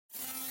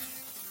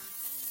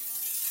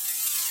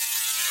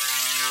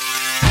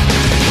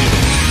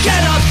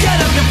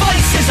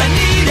voices are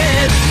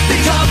needed.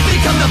 Become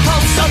the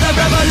pulse of the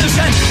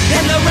revolution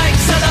in the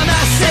ranks of the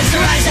masses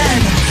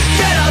rising.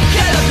 Get up,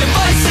 your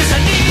voices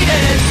are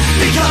needed.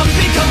 Become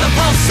the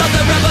pulse of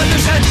the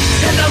revolution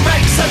in the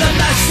ranks of the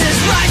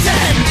masses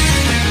rising.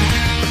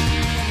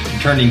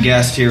 Returning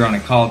guest here on A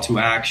Call to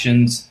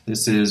Actions.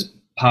 This is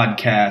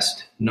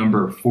podcast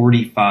number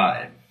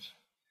 45.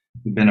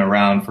 We've been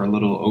around for a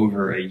little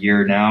over a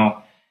year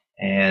now,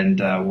 and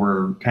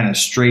we're kind of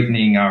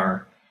straightening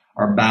our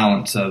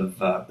balance of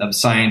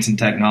science and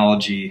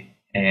technology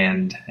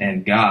and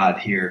God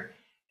here.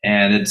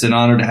 And it's an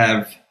honor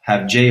to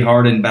have Jay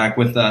Hardin back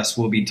with us.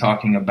 We'll be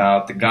talking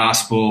about the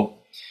gospel,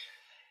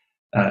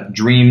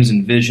 dreams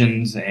and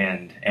visions,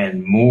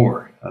 and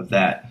more of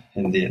that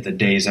in the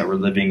days that we're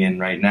living in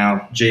right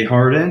now. Jay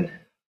Hardin,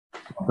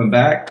 welcome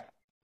back.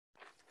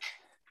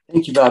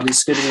 Thank you, Bobby.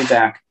 It's good to be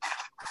back.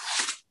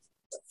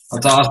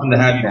 It's awesome to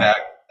have you back.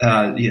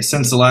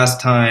 Since the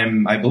last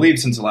time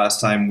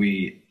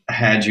we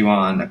had you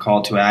on A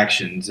Call to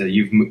Actions,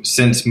 you've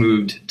since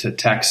moved to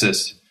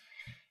Texas,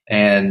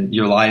 and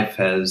your life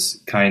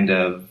has kind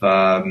of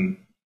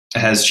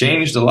has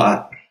changed a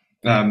lot.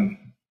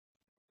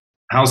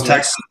 How's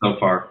Texas so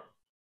far?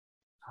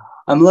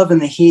 I'm loving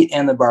the heat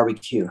and the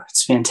barbecue.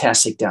 It's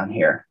fantastic down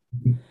here.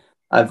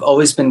 I've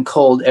always been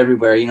cold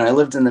everywhere. You know, I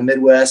lived in the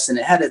Midwest, and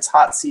it had its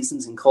hot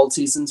seasons and cold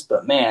seasons,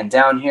 but man,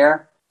 down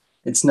here,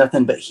 it's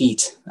nothing but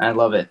heat. I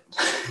love it.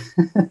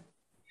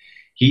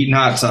 Heat and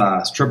hot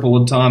sauce,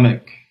 triple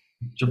atomic.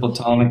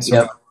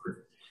 Yep.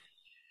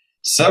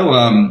 So,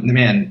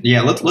 man,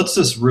 yeah, let's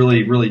just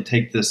really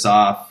take this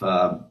off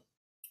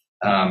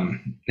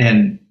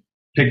and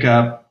pick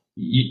up.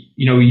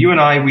 You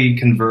and I, we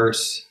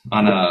converse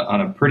on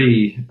a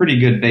pretty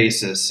good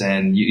basis,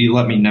 and you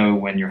let me know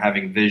when you're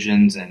having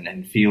visions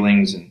and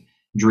feelings and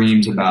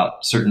dreams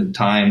about certain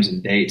times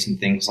and dates and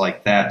things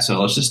like that.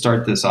 So let's just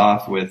start this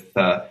off with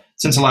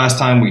since the last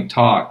time we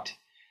talked,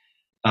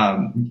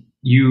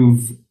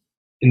 you've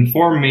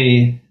informed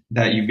me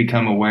that you've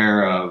become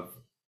aware of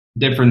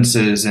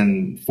differences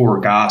in four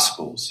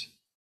gospels.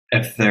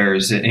 If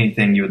there's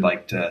anything you would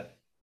like to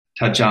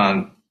touch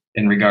on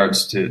in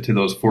regards to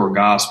those four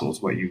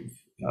gospels, what you've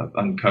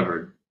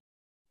uncovered.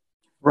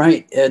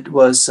 Right. It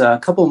was a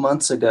couple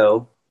months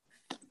ago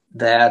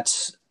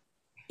that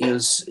it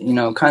was,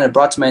 kind of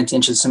brought to my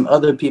attention. Some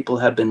other people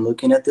have been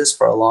looking at this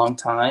for a long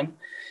time,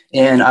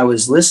 and I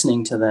was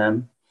listening to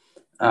them.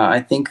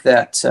 I think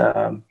that,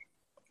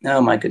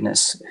 oh my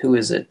goodness, who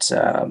is it?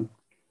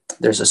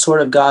 There's a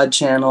Sort of God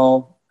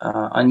channel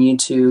on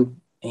YouTube,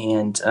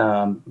 and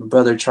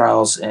Brother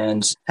Charles,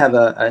 and have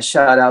a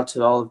shout out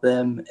to all of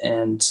them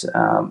and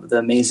the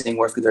amazing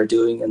work that they're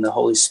doing, and the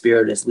Holy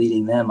Spirit is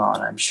leading them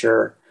on, I'm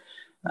sure,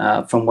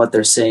 from what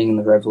they're saying in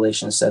the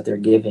revelations that they're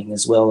giving,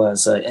 as well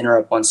as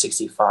Interrupt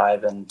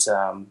 165 and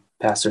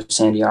Pastor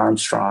Sandy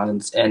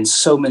Armstrong and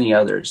so many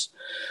others.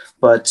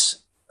 But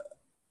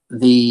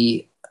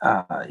the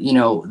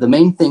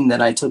main thing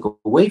that I took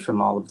away from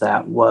all of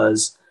that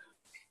was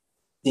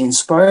the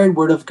inspired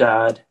Word of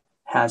God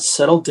has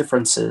subtle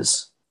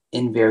differences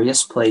in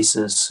various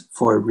places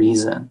for a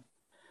reason.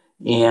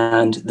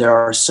 And there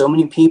are so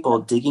many people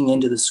digging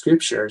into the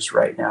scriptures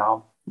right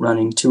now,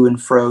 running to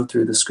and fro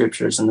through the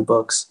scriptures and the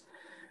books,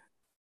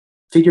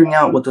 figuring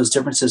out what those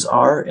differences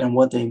are and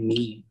what they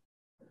mean.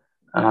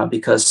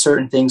 Because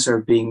certain things are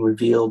being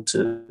revealed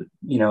to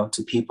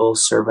people,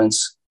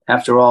 servants.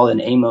 After all, in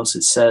Amos,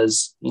 it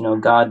says,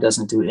 God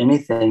doesn't do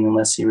anything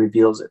unless he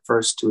reveals it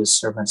first to his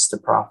servants, the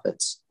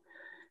prophets.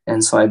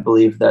 And so I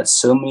believe that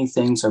so many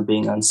things are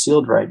being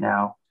unsealed right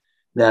now,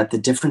 that the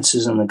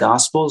differences in the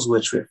Gospels,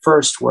 which at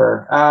first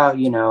were,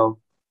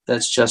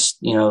 that's just,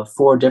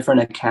 four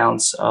different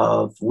accounts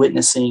of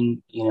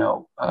witnessing,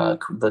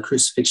 the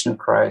crucifixion of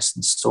Christ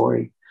and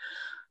story.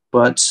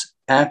 But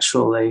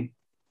actually,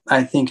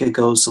 I think it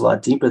goes a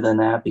lot deeper than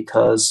that,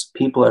 because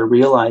people are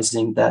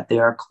realizing that they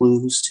are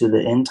clues to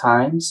the end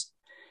times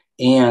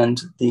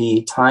and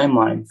the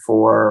timeline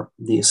for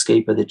the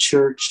escape of the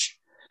church,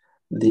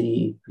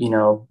 the,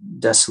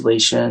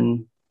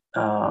 desolation,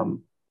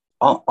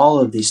 all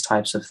of these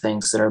types of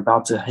things that are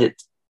about to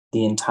hit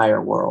the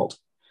entire world.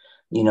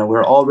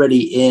 We're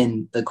already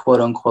in the quote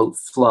unquote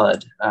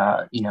flood,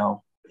 in the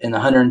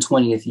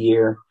 120th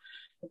year.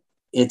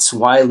 It's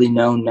widely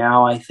known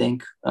now, I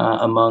think,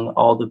 among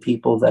all the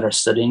people that are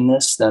studying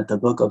this, that the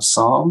book of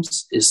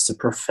Psalms is the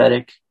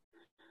prophetic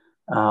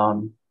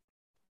timeline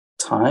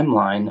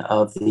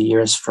of the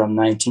years from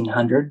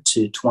 1900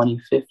 to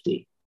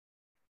 2050.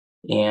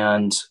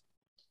 And,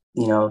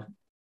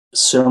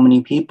 so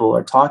many people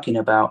are talking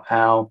about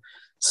how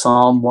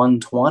Psalm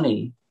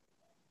 120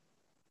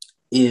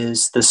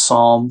 is the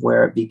psalm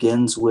where it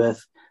begins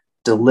with,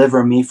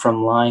 "Deliver me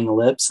from lying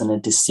lips and a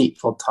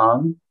deceitful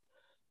tongue,"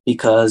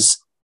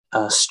 because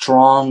a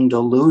strong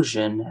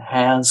delusion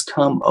has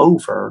come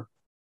over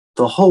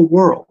the whole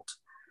world.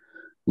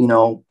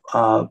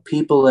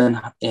 People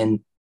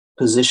in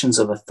positions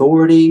of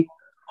authority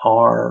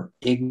are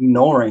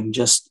ignoring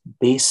just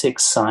basic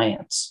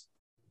science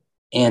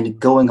and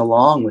going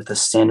along with the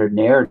standard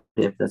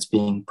narrative that's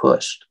being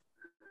pushed.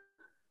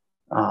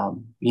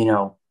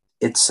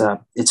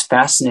 It's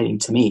fascinating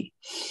to me.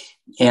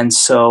 And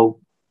so,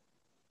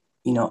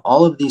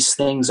 all of these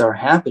things are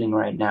happening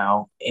right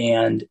now,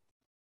 and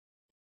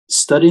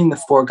studying the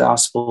four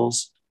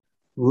gospels,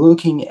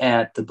 looking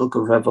at the book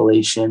of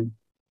Revelation,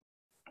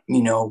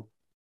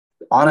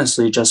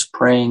 honestly, just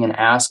praying and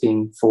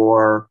asking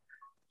for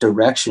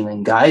direction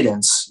and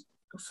guidance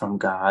from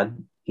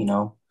God.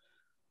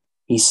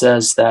 He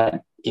says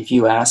that if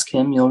you ask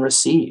him, you'll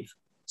receive.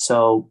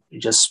 So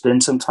just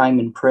spend some time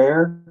in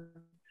prayer,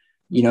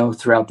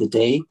 throughout the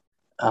day.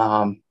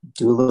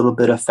 Do a little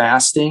bit of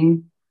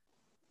fasting,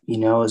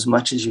 as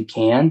much as you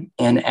can,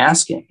 and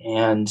ask him.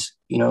 And,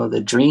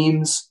 the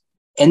dreams,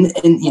 and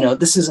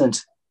this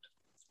isn't,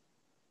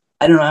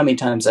 I don't know how many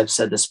times I've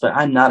said this, but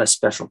I'm not a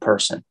special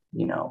person.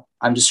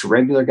 I'm just a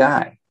regular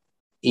guy.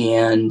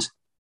 And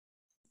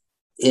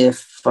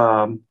if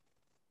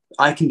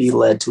I can be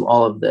led to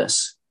all of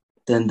this,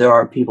 then there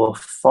are people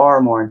far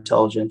more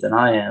intelligent than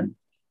I am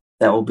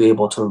that will be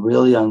able to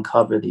really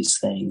uncover these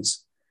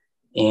things.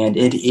 And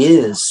it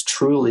is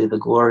truly the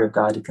glory of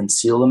God to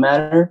conceal the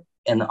matter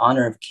and the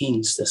honor of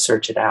kings to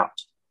search it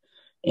out.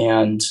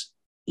 And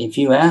if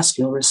you ask,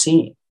 you'll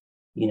receive.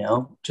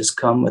 Just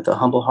come with a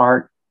humble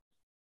heart,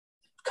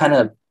 kind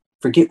of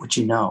forget what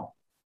you know.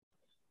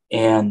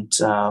 And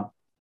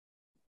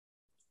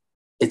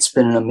it's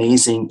been an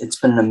amazing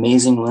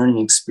learning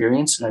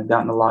experience, and I've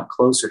gotten a lot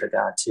closer to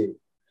God too.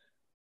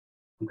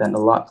 I've gotten a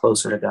lot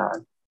closer to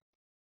God.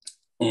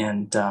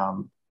 And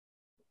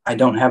I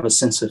don't have a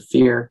sense of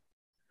fear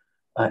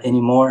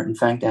anymore. In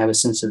fact, I have a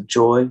sense of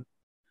joy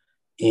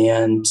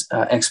and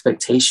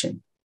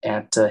expectation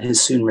at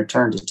his soon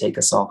return to take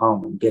us all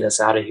home and get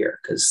us out of here,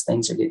 because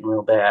things are getting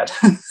real bad.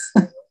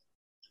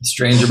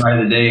 Stranger by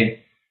the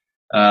day.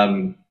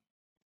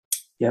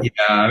 Yep. Yeah,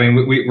 I mean,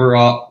 we're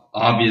all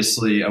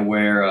obviously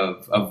aware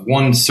of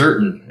one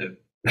certain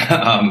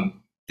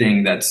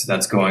thing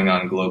that's going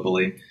on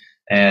globally,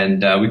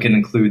 and we can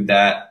include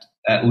that,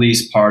 at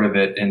least part of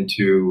it,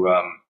 into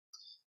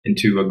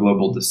a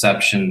global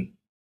deception,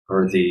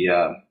 or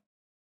the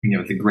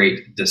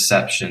great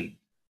deception.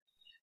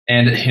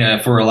 And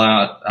if we're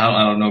allowed,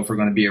 I don't know if we're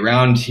going to be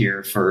around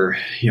here for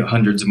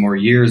hundreds of more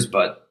years,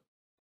 but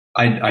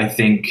I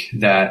think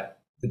that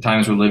the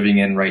times we're living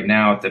in right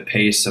now, at the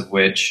pace of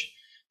which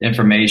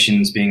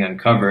information is being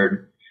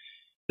uncovered,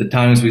 the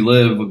times we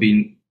live will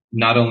be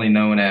not only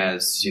known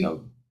as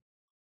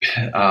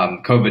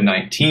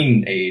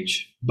COVID-19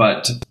 age,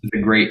 but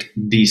the great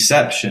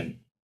deception,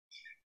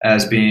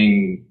 as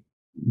being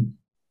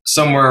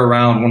somewhere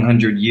around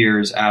 100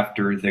 years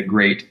after the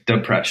Great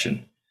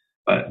Depression,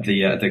 but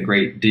the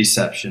Great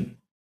Deception.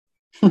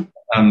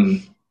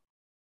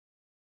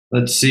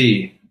 Let's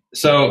see.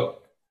 So,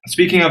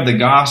 speaking of the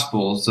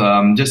Gospels,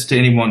 just to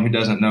anyone who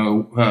doesn't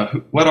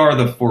know, what are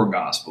the four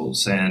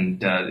Gospels,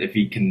 and if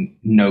you can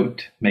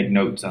make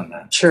notes on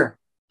that. Sure.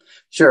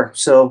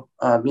 So,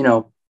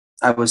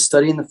 I was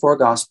studying the four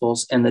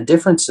Gospels, and the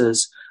difference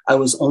is I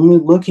was only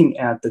looking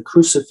at the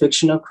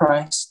crucifixion of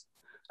Christ,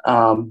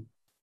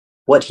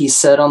 what he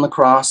said on the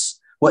cross,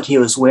 what he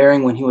was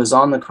wearing when he was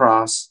on the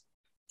cross,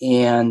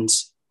 and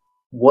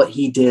what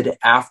he did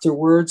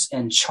afterwards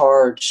and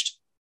charged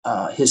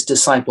his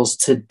disciples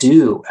to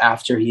do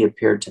after he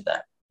appeared to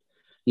them.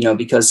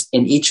 Because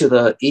in each of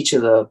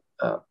the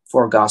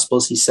four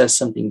Gospels, he says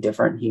something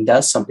different. He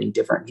does something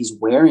different. He's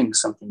wearing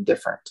something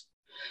different.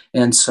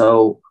 And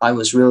so I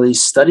was really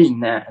studying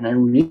that, and I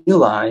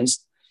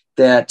realized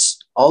that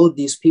all of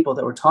these people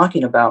that we're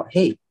talking about,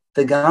 hey,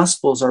 the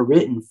Gospels are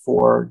written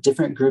for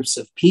different groups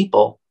of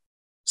people.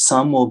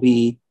 Some will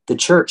be the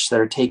church that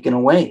are taken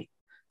away.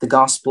 The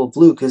Gospel of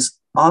Luke is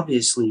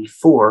obviously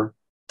for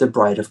the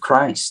bride of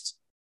Christ.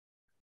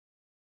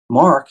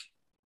 Mark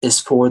is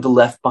for the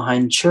left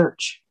behind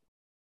church.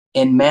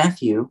 And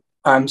Matthew,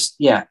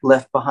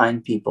 left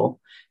behind people.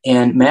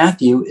 And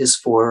Matthew is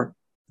for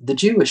the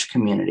Jewish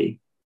community.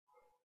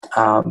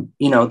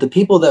 The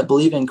people that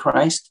believe in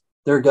Christ,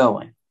 they're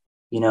going.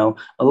 I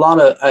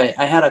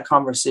had a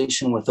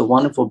conversation with a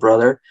wonderful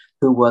brother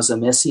who was a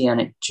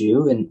Messianic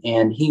Jew,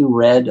 and he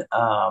read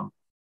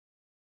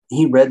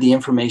the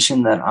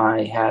information that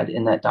I had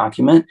in that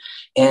document,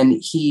 and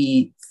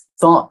he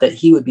thought that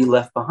he would be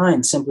left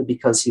behind simply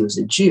because he was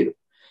a Jew.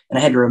 And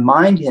I had to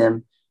remind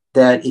him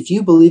that if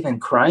you believe in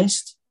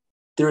Christ,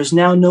 there is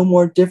now no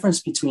more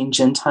difference between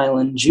Gentile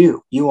and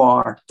Jew. You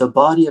are the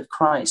body of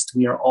Christ.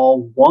 We are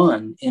all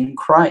one in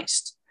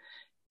Christ.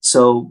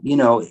 So,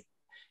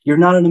 you're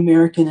not an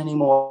American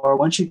anymore.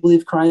 Once you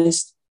believe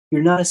Christ,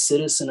 you're not a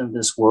citizen of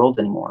this world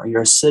anymore.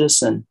 You're a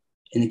citizen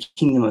in the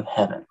kingdom of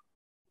heaven.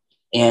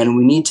 And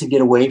we need to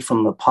get away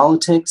from the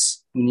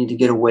politics. We need to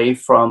get away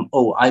from,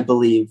 I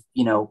believe,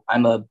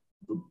 I'm a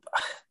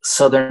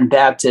Southern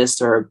Baptist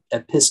or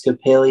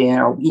Episcopalian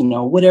or,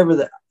 whatever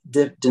the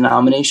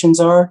denominations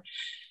are.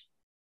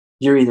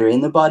 You're either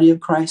in the body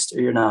of Christ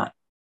or you're not.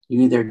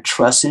 You either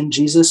trust in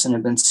Jesus and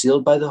have been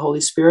sealed by the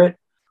Holy Spirit,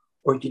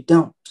 or you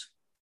don't.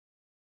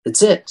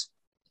 That's it.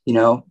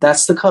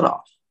 That's the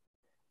cutoff.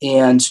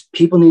 And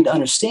people need to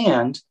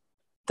understand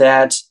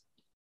that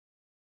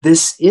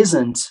this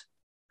isn't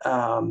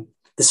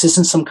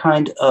some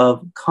kind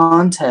of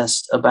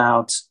contest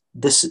about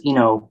this,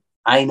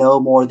 I know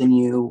more than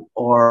you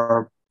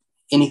or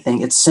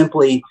anything. It's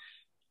simply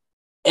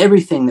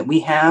everything that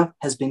we have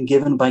has been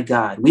given by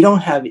God. We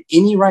don't have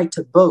any right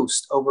to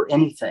boast over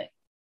anything.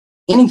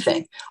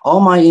 Anything. All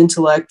my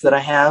intellect that I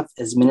have,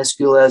 as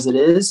minuscule as it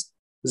is,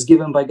 was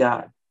given by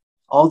God.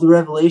 All the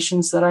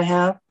revelations that I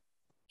have,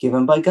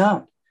 given by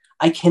God.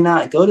 I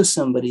cannot go to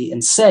somebody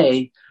and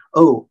say,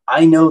 oh,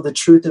 I know the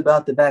truth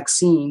about the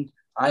vaccine.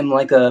 I'm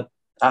like a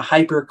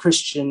hyper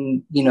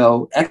Christian,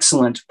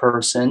 excellent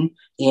person,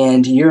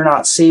 and you're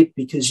not saved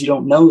because you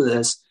don't know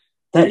this.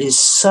 That is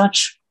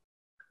such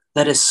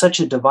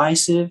a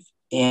divisive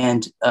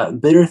and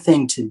bitter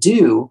thing to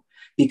do,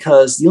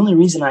 because the only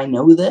reason I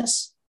know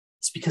this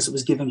is because it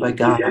was given by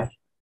God.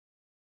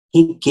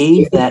 He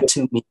gave that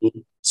to me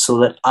so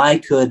that I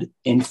could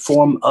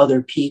inform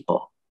other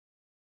people,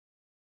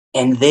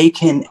 and they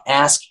can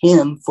ask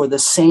him for the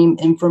same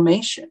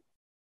information.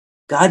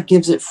 God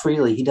gives it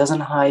freely. He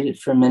doesn't hide it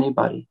from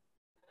anybody.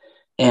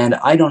 And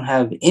I don't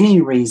have any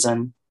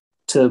reason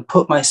to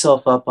put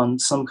myself up on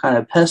some kind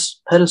of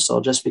pedestal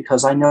just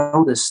because I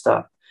know this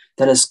stuff.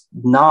 That is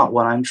not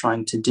what I'm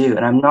trying to do.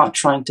 And I'm not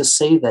trying to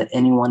say that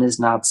anyone is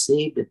not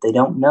saved if they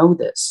don't know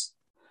this.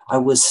 I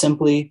was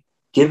simply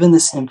given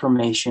this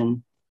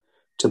information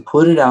to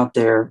put it out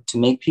there, to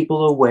make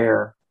people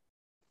aware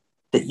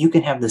that you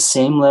can have the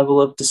same level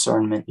of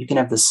discernment. You can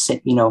have the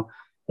same,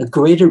 a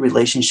greater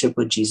relationship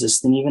with Jesus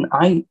than even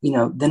I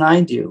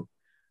do.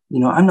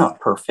 I'm not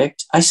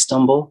perfect. I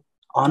stumble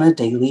on a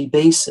daily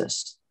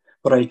basis,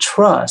 but I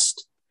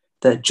trust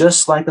that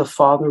just like a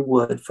father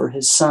would for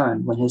his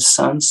son, when his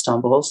son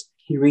stumbles,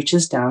 he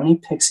reaches down and he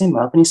picks him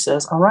up and he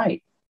says, all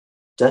right,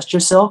 dust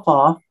yourself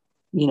off,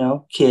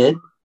 kid,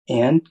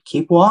 and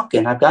keep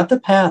walking. I've got the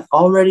path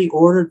already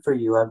ordered for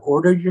you. I've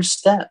ordered your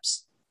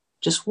steps.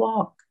 Just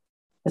walk.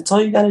 That's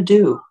all you got to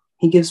do.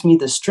 He gives me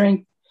the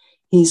strength.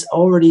 He's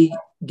already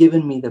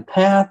given me the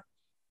path.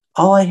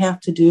 All I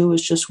have to do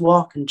is just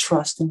walk and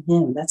trust in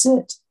him. That's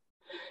it.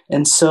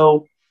 And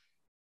so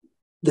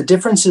the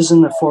differences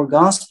in the four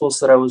Gospels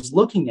that I was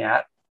looking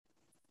at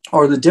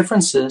are the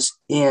differences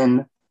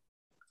in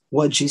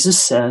what Jesus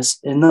says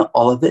in the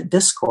Olivet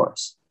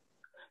Discourse.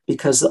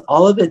 Because the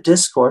Olivet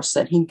Discourse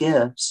that he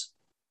gives,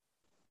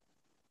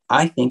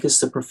 I think, is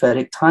the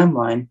prophetic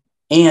timeline,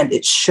 and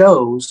it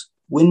shows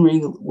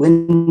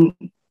when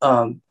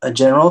a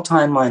general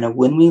timeline of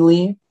when we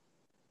leave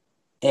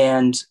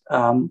and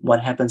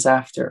what happens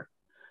after.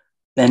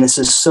 And this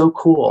is so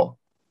cool.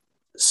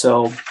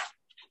 So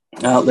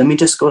let me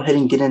just go ahead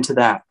and get into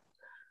that.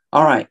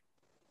 All right.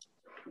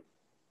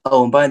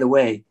 Oh, and by the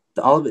way,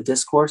 the Olivet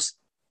Discourse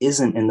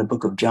isn't in the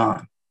book of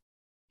John.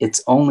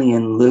 It's only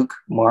in Luke,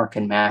 Mark,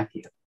 and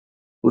Matthew,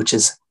 which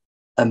is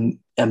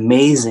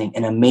amazing,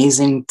 an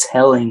amazing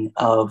telling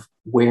of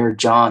where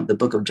the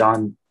book of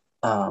John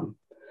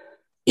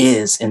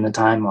is in the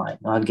timeline.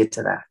 I'll get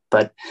to that.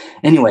 But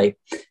anyway,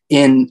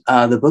 in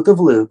the book of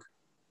Luke,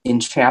 in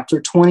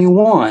chapter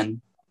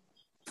 21,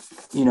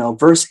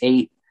 verse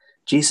 8,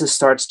 Jesus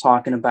starts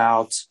talking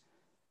about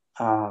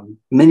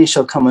many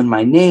shall come in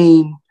my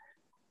name.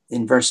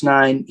 In verse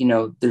 9,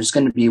 there's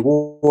going to be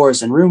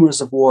wars and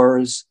rumors of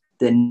wars.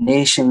 The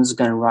nation's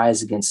going to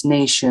rise against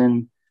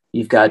nation.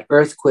 You've got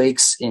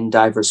earthquakes in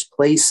diverse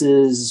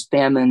places,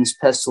 famines,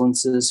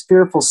 pestilences,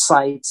 fearful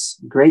sights,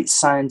 great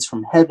signs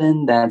from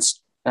heaven.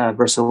 That's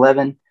verse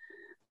 11.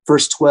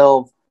 Verse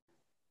 12,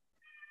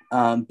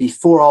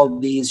 before all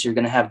these, you're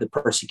going to have the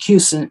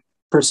persecutions,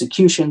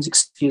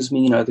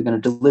 they're going to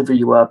deliver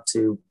you up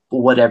to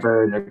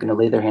whatever, and they're going to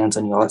lay their hands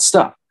on you, all that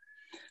stuff.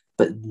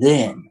 But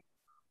then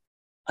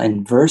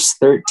in verse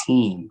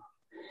 13,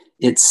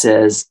 it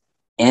says,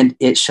 and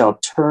it shall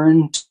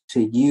turn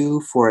to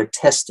you for a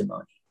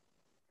testimony.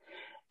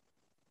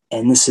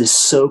 And this is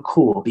so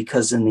cool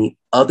because in the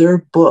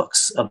other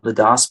books of the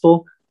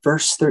gospel,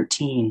 verse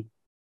 13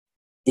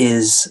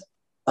 is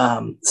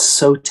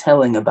so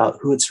telling about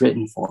who it's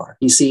written for.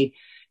 You see,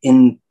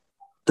 in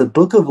the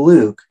book of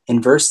Luke,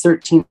 in verse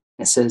 13,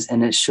 it says,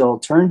 and it shall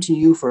turn to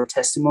you for a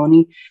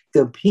testimony.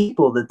 The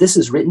people that this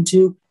is written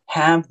to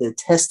have the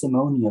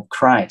testimony of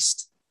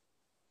Christ.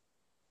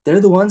 They're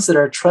the ones that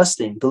are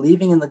trusting,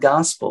 believing in the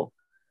gospel.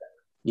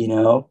 They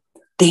know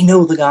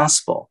the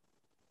gospel.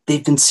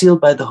 They've been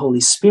sealed by the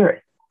Holy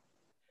Spirit.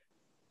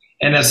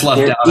 And that's left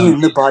They're out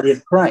in the body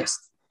of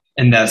Christ.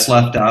 And that's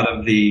left out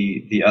of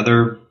the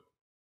other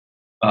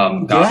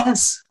gospel.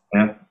 Yes.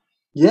 Yeah.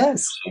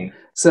 Yes.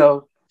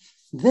 So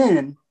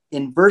then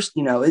in verse,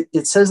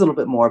 it says a little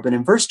bit more, but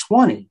in verse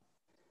 20,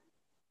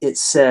 it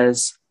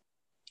says,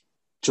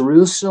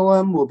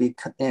 Jerusalem will be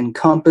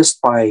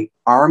encompassed by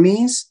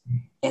armies,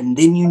 and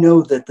then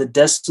that the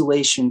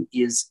desolation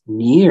is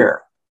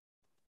near.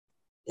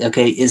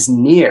 Okay, is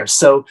near.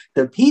 So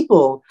the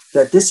people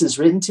that this is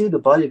written to, the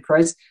body of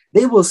Christ,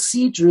 they will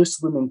see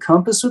Jerusalem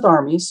encompassed with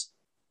armies,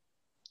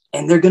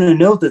 and they're going to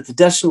know that the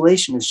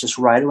desolation is just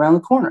right around the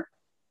corner.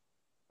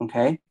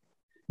 Okay,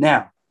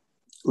 now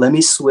let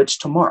me switch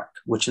to Mark.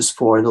 which is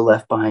for the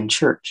Left Behind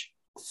Church.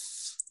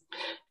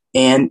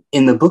 And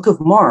in the book of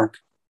Mark,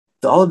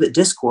 the Olivet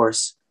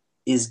Discourse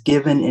is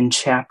given in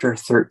chapter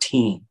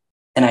 13.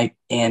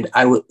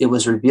 It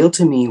was revealed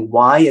to me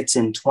why it's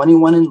in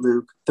 21 in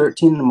Luke,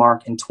 13 in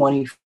Mark, and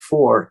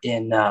 24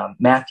 in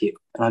Matthew.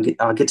 And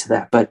I'll get to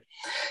that. But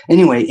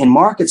anyway, in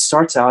Mark, it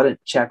starts out at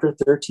chapter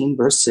 13,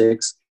 verse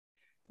 6.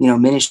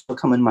 Many shall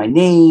come in my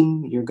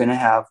name. You're going to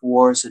have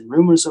wars and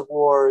rumors of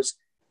wars.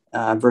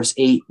 Verse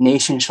 8,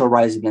 nation shall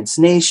rise against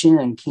nation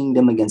and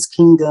kingdom against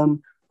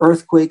kingdom,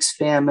 earthquakes,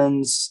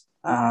 famines,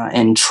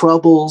 and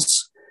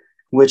troubles,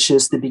 which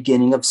is the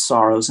beginning of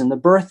sorrows and the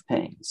birth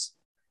pangs.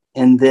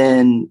 And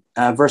then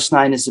verse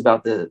 9 is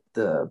about the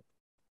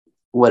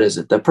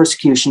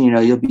persecution.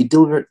 You'll be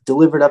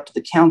delivered up to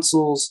the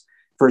councils.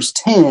 Verse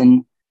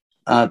 10,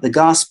 the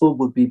gospel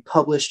would be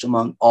published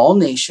among all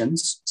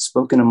nations,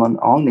 spoken among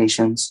all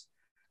nations.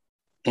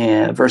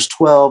 And verse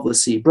 12, let's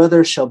see,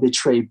 brother shall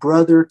betray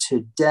brother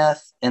to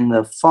death, and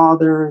the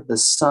father, the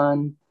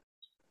son,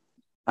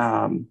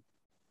 and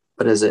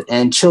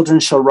children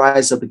shall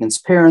rise up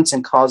against parents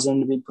and cause them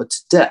to be put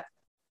to death.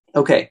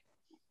 Okay.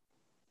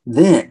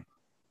 Then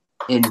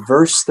in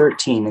verse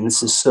 13, and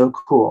this is so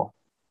cool,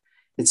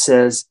 it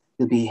says,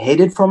 you'll be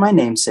hated for my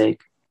name's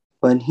sake,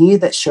 but he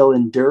that shall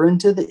endure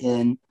unto the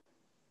end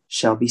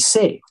shall be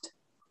saved.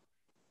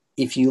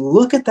 If you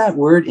look at that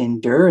word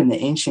endure in the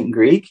ancient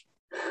Greek,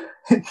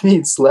 it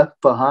means left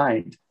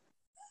behind.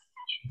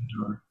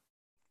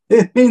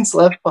 It means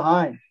left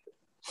behind.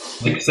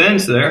 Makes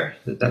sense there.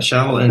 That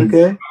shall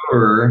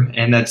endure,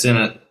 and that's in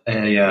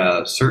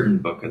a certain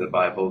book of the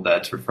Bible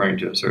that's referring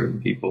to a certain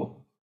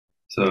people.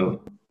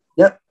 So,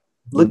 yep.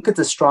 Look at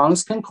the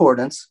Strong's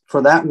Concordance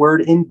for that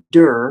word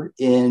endure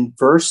in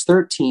verse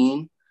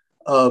 13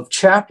 of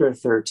chapter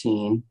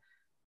 13,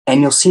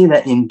 and you'll see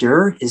that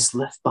endure is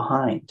left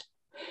behind.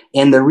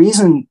 And the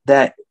reason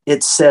that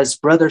it says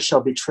brother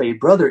shall betray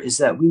brother is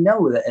that we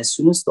know that as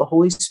soon as the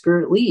Holy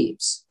Spirit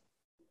leaves,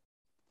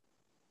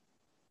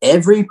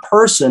 every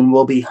person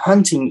will be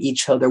hunting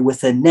each other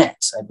with a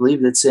net. I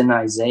believe it's in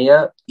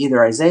Isaiah,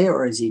 either Isaiah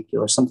or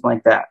Ezekiel or something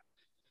like that.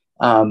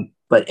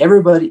 But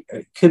everybody,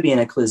 it could be in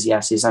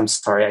Ecclesiastes. I'm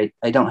sorry,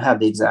 I don't have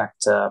the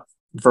exact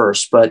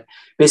verse, but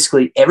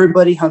basically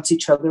everybody hunts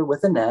each other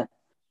with a net,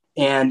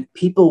 and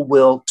people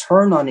will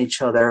turn on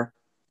each other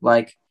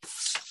like,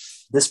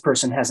 this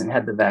person hasn't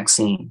had the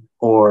vaccine,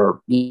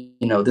 or,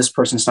 this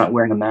person's not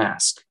wearing a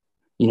mask.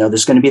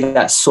 There's going to be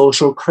that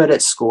social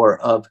credit score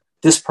of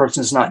this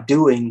person's not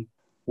doing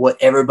what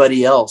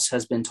everybody else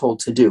has been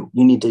told to do.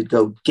 You need to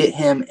go get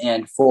him,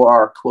 and for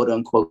our quote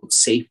unquote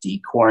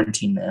safety,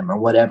 quarantine them or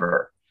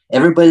whatever.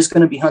 Everybody's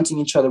going to be hunting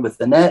each other with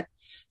the net.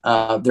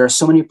 There are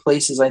so many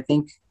places, I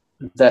think,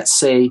 that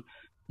say,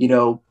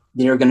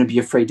 you're going to be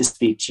afraid to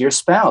speak to your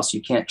spouse.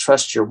 You can't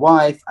trust your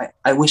wife.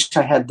 I wish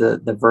I had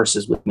the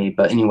verses with me,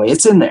 but anyway,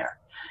 it's in there.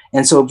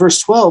 And so verse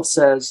 12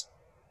 says,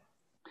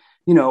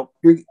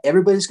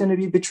 everybody's going to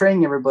be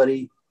betraying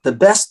everybody. The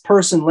best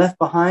person left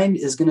behind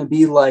is going to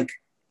be like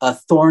a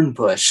thorn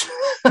bush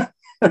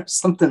or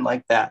something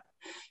like that,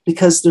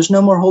 because there's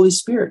no more Holy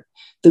Spirit.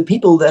 The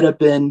people that have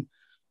been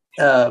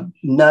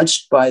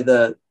nudged by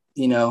the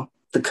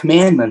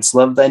commandments,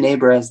 love thy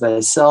neighbor as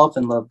thyself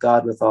and love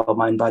God with all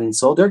mind, body, and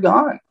soul, they're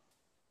gone.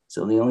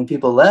 So the only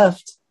people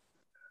left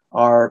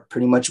are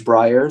pretty much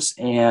briars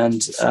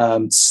and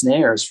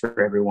snares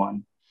for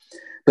everyone.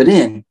 But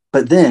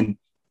then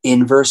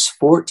in verse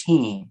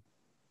 14,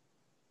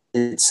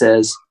 it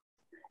says,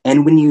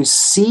 and when you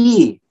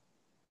see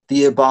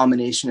the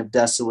abomination of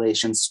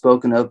desolation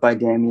spoken of by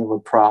Daniel the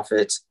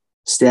prophet,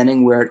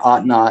 standing where it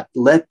ought not,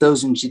 let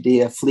those in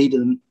Judea flee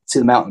to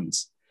the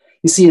mountains.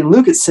 You see, in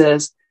Luke it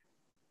says,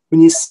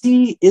 when you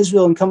see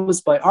Israel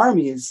encompassed by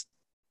armies,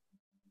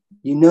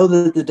 you know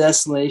that the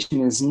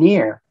desolation is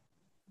near,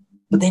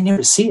 but they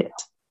never see it.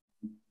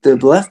 The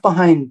left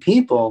behind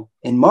people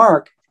in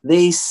Mark,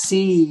 they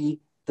see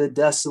the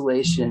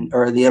desolation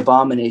or the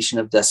abomination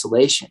of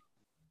desolation.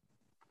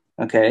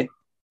 Okay,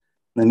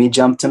 let me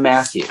jump to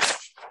Matthew.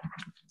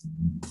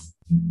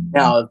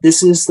 Now, if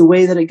this is the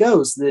way that it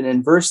goes, then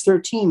in verse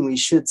 13, we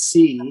should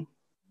see,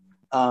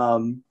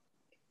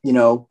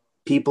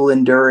 people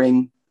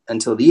enduring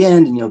until the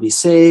end, and you'll be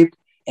saved.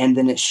 And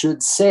then it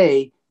should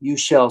say, you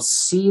shall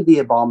see the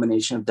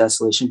abomination of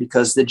desolation,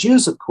 because the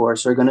Jews, of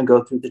course, are going to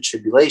go through the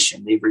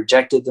tribulation. They've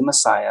rejected the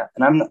Messiah.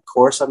 And I'm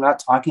not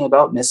talking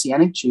about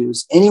Messianic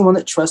Jews. Anyone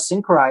that trusts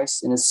in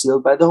Christ and is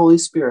sealed by the Holy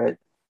Spirit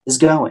is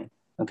going.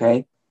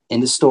 Okay?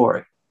 End of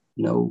story.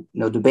 No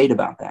debate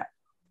about that.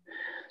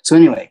 So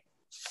anyway,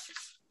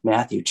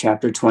 Matthew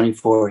chapter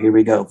 24, here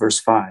we go, verse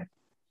 5.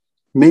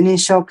 Many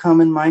shall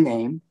come in my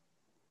name.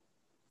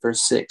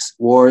 Verse 6,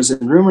 wars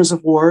and rumors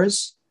of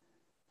wars.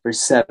 Verse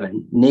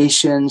 7,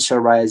 nation shall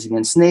rise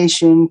against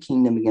nation,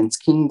 kingdom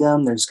against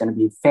kingdom. There's going to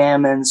be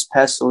famines,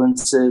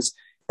 pestilences,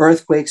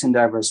 earthquakes in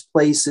diverse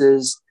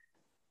places.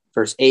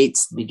 Verse 8,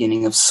 the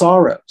beginning of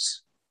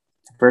sorrows.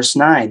 Verse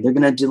 9, they're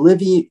going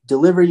to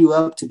deliver you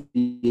up to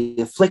be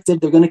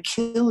afflicted. They're going to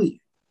kill you.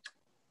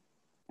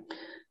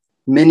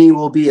 Many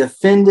will be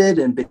offended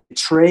and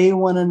betray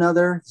one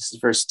another. This is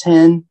verse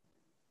 10.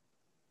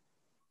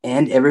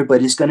 And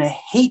everybody's going to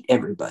hate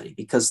everybody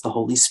because the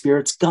Holy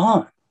Spirit's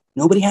gone.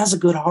 Nobody has a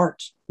good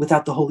heart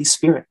without the Holy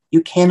Spirit.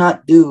 You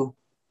cannot do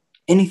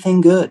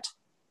anything good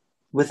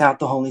without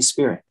the Holy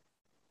Spirit.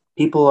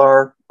 People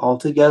are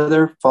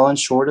altogether fallen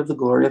short of the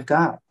glory of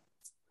God.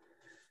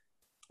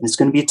 And it's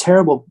going to be a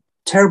terrible,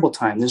 terrible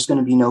time. There's going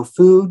to be no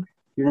food.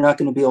 You're not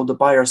going to be able to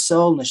buy or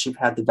sell unless you've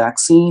had the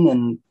vaccine,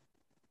 and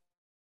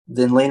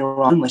then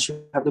later on, unless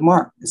you have the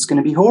mark. It's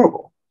going to be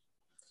horrible.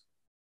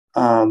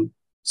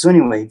 So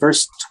anyway,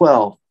 verse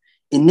 12,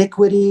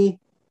 iniquity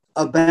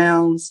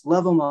abounds,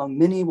 love among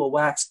many will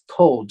wax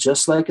cold,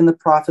 just like in the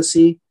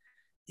prophecy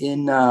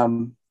in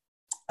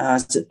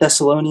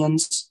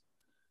Thessalonians.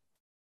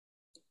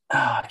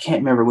 I can't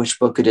remember which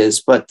book it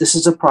is, but this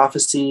is a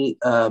prophecy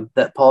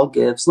that Paul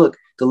gives. Look,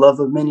 the love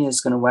of many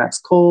is going to wax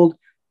cold.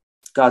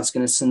 God's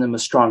going to send them a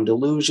strong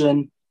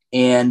delusion,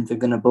 and they're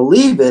going to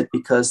believe it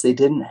because they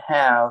didn't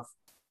have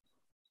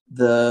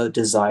the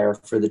desire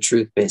for the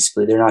truth,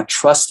 basically. They're not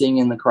trusting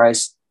in the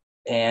Christ,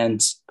 and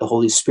the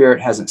Holy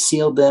Spirit hasn't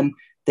sealed them.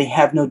 They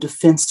have no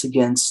defense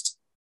against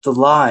the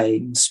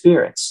lying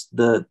spirits,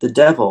 the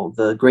devil,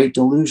 the great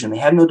delusion. They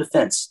have no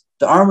defense.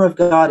 The armor of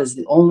God is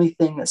the only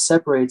thing that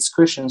separates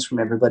Christians from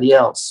everybody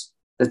else.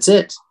 That's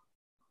it.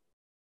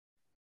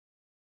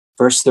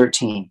 Verse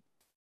 13.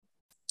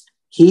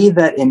 He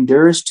that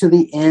endures to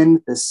the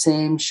end, the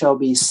same shall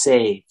be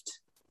saved.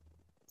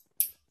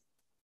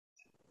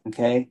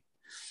 Okay.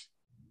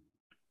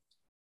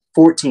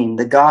 14,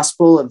 the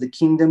gospel of the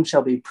kingdom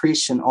shall be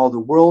preached in all the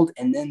world,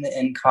 and then the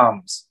end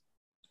comes.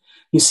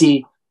 You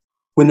see,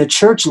 when the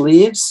church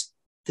leaves,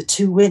 the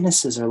two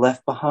witnesses are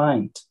left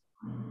behind.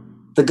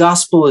 The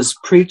gospel is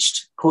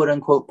preached, quote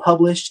unquote,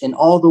 published in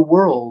all the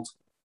world,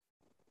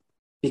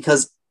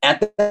 because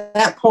at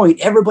that point,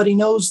 everybody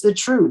knows the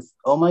truth.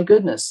 Oh my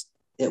goodness,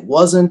 it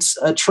wasn't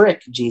a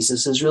trick.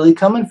 Jesus is really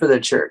coming for the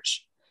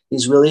church.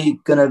 He's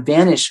really going to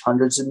banish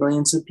hundreds of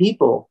millions of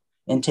people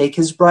and take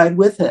his bride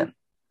with him.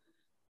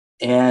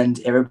 And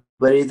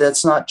everybody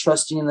that's not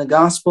trusting in the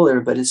gospel,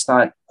 everybody that's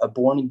not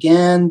born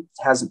again,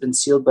 hasn't been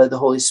sealed by the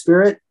Holy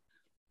Spirit,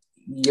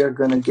 you're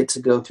going to get to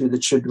go through the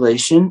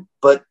tribulation,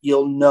 but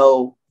you'll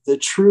know the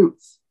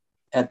truth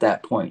at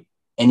that point,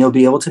 and you'll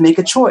be able to make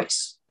a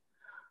choice.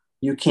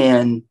 You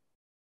can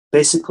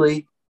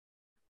basically,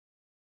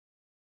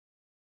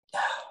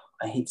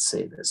 I hate to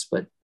say this,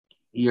 but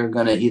you're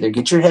going to either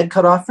get your head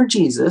cut off for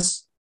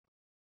Jesus,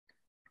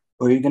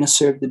 or you're going to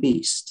serve the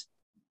beast.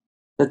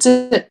 That's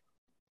it.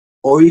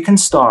 Or you can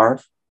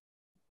starve.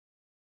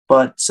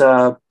 But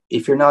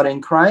if you're not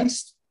in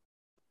Christ,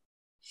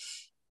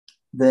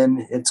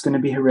 then it's going to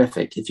be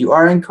horrific. If you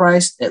are in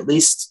Christ, at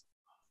least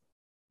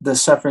the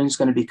suffering is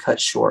going to be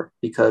cut short,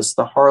 because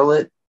the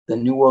harlot, the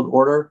New World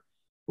Order,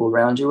 will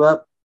round you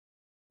up.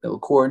 It will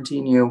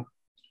quarantine you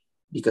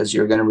because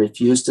you're going to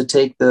refuse to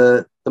take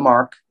the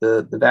mark,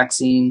 the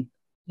vaccine.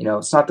 You know,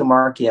 it's not the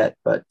mark yet,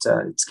 but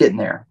it's getting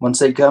there. Once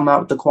they come out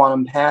with the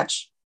quantum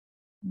patch,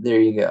 there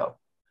you go.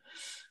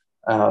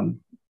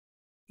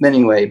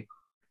 Anyway,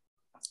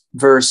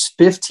 verse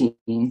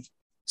 15,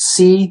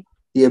 see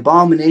the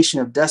abomination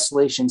of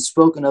desolation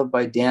spoken of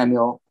by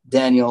Daniel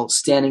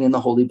standing in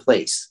the holy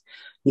place.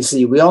 You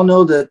see, we all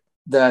know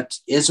that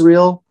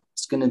Israel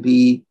is going to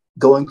be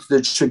going through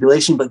the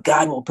tribulation, but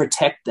God will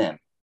protect them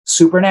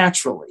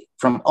supernaturally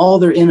from all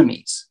their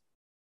enemies.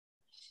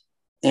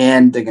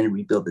 And they're going to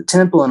rebuild the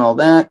temple and all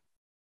that,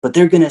 but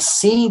they're going to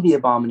see the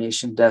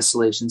abomination of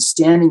desolation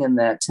standing in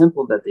that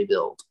temple that they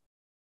build.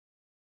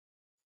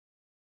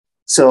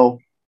 So,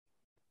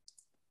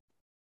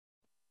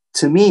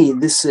 to me,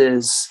 this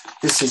is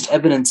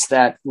evidence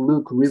that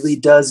Luke really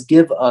does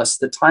give us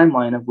the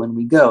timeline of when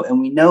we go. And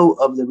we know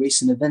of the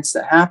recent events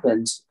that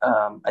happened,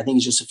 I think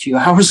it's just a few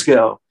hours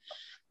ago,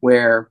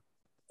 where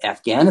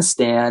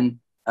Afghanistan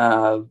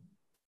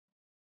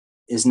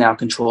is now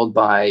controlled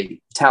by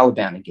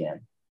Taliban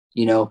again.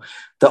 You know,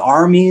 the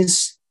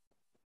armies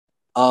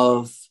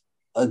of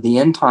the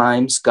end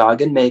times,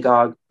 Gog and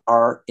Magog,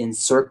 are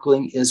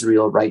encircling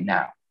Israel right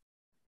now.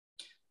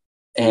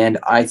 And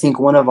I think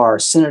one of our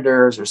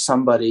senators or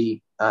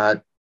somebody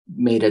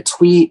made a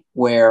tweet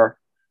where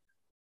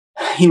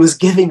he was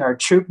giving our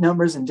troop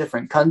numbers in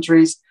different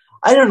countries.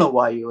 I don't know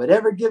why you would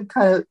ever give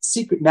kind of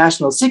secret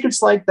national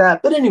secrets like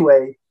that. But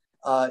anyway,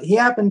 he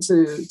happened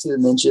to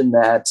mention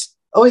that,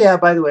 oh yeah,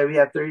 by the way, we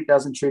have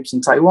 30,000 troops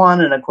in Taiwan.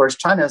 And of course,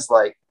 China's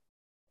like,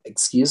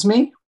 excuse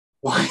me?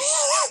 Why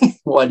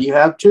do you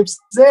have troops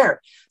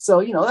there? So,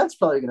 you know, that's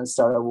probably going to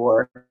start a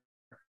war.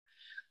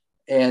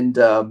 And,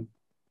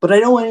 but I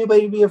don't want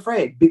anybody to be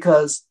afraid,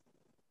 because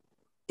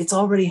it's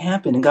already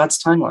happened in God's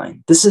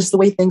timeline. This is the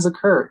way things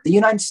occur. The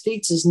United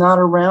States is not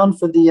around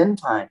for the end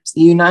times.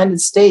 The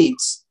United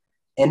States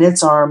and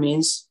its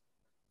armies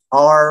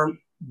are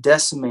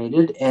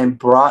decimated and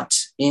brought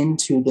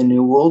into the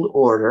New World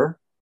Order,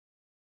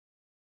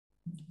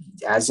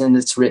 as in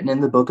it's written in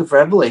the book of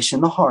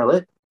Revelation. The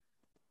harlot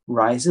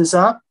rises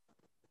up,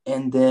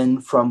 and then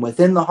from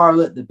within the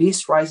harlot, the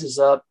beast rises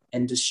up,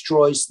 and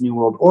destroys the New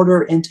World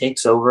Order and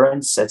takes over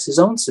and sets his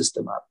own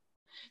system up.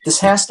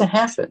 This has to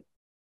happen.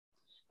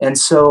 And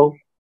so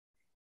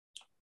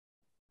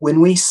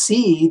when we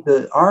see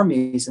the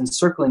armies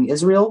encircling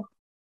Israel,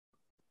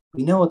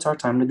 we know it's our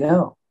time to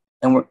go.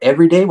 And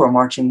every day we're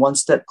marching one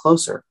step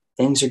closer.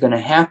 Things are going to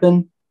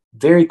happen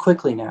very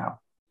quickly now.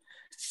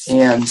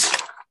 And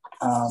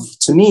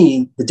to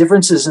me, the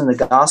differences in the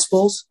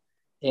Gospels,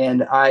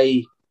 and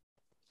I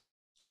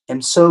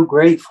am so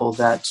grateful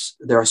that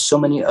there are so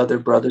many other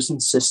brothers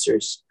and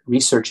sisters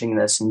researching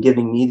this and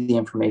giving me the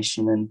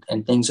information,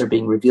 and things are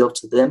being revealed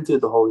to them through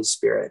the Holy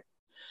Spirit,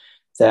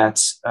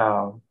 that,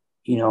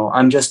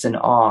 I'm just in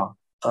awe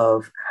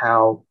of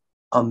how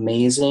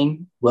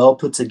amazing, well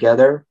put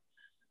together,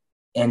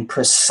 and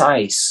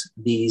precise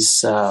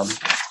these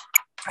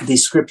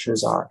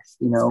scriptures are.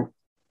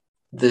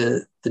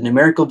 The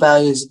numerical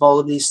values of all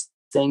of these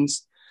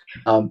things.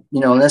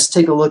 Let's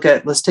take a look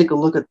at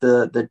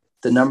the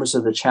numbers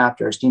of the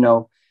chapters.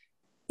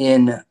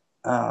 In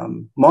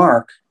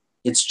Mark,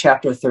 it's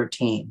chapter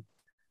 13.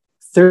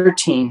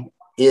 13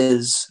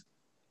 is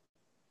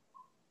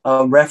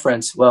a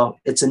reference. Well,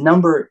 it's a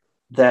number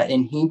that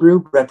in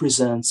Hebrew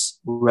represents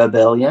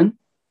rebellion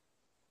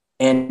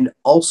and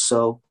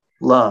also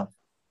love.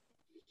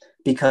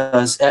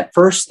 Because at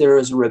first there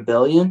is a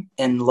rebellion,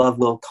 and love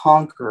will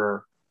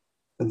conquer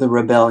the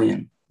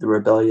rebellion, the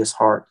rebellious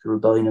heart, the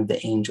rebellion of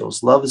the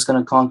angels. Love is going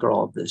to conquer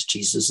all of this.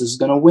 Jesus is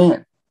going to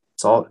win.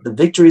 The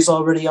victory is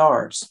already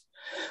ours.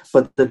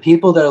 But the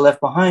people that are left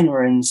behind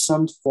were in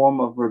some form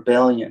of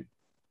rebellion.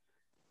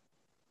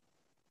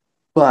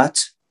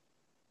 But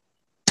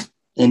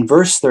in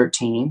verse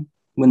 13,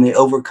 when they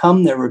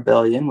overcome their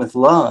rebellion with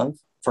love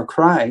for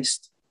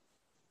Christ,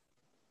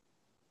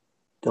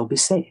 they'll be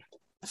saved.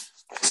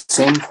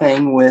 Same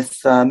thing with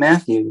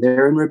Matthew.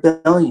 They're in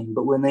rebellion,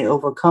 but when they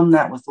overcome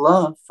that with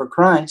love for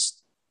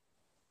Christ,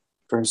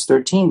 verse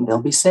 13,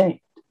 they'll be saved.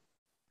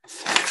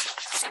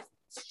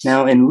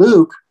 Now in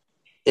Luke,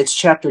 it's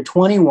chapter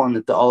 21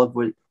 that the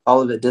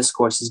Olivet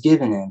Discourse is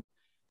given in.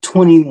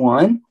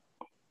 21,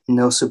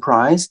 no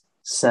surprise,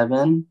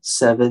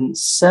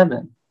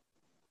 777.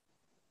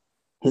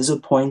 His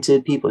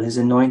appointed people, his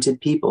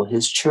anointed people,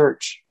 his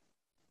church.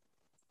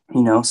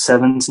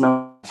 Seven's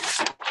no.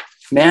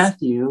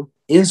 Matthew,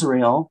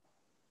 Israel,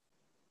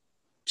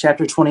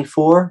 chapter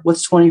 24.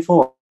 What's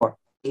 24?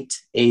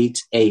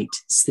 888.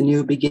 It's the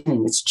new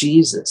beginning. It's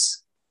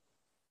Jesus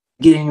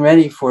getting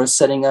ready for a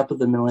setting up of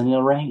the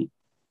millennial reign.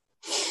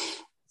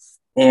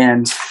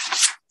 And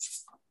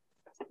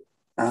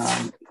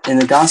in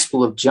the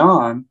Gospel of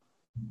John,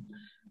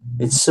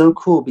 it's so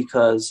cool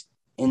because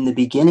in the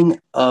beginning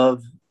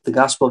of the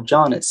Gospel of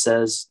John, it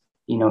says,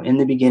 in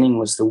the beginning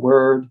was the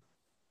Word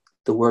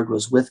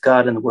was with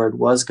God, and the Word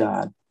was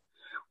God.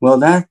 Well,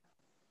 that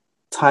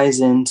ties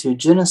into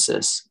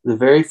Genesis. The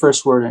very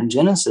first word in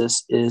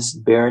Genesis is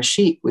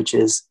Bereshit, which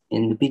is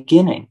in the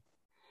beginning.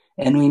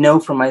 And we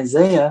know from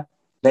Isaiah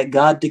that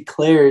God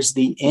declares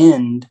the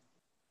end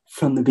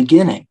from the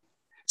beginning.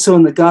 So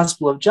in the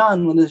Gospel of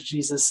John, what does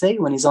Jesus say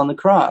when he's on the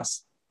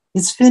cross?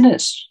 It's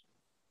finished.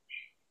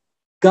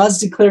 God's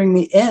declaring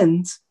the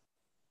end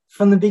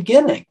from the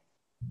beginning.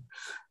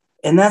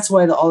 And that's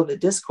why the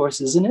Olivet Discourse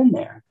isn't in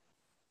there.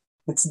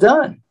 It's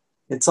done.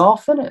 It's all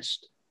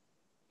finished.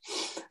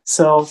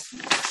 So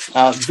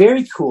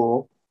very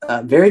cool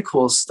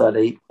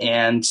study.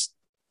 And,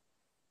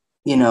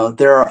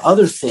 there are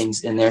other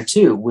things in there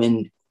too.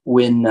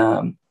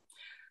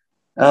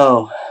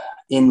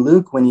 In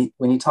Luke, when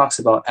he talks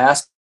about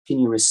ask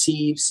and you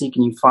receive, seek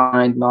and you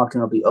find, knock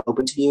and it'll be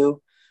open to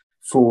you.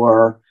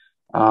 For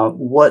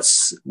what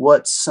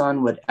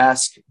son would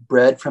ask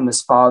bread from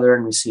his father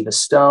and receive a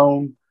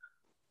stone?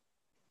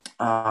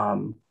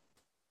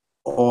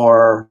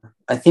 Or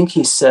I think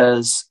he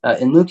says,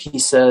 in Luke he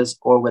says,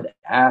 or would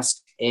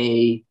ask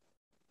his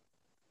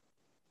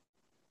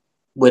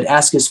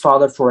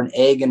father for an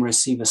egg and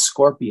receive a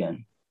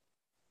scorpion.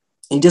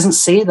 He doesn't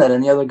say that in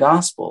the other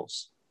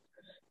Gospels.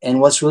 And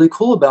what's really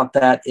cool about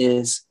that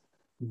is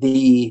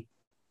the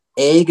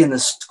egg and the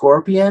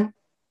scorpion.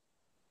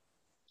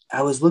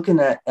 I was looking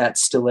at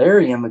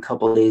Stellarium a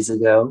couple of days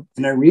ago,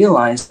 and I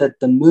realized that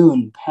the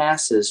moon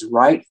passes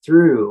right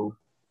through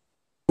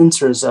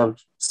enters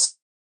of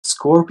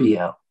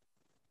Scorpio.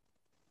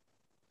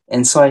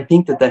 And so I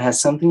think that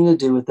has something to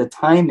do with the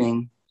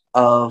timing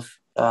of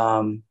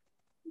the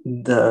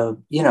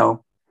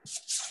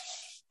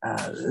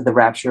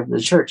rapture of the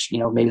church.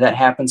 Maybe that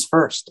happens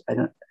first. I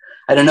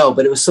don't know,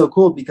 but it was so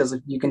cool because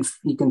you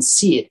can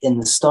see it in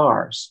the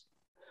stars.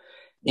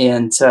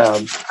 And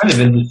kind of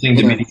interesting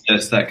to me,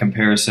 just that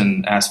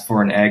comparison: ask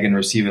for an egg and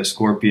receive a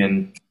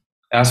scorpion.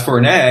 Ask for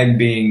an egg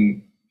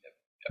being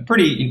a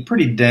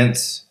pretty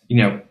dense,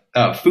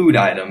 food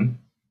item.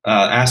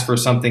 Ask for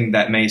something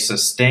that may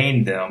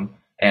sustain them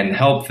and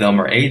help them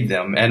or aid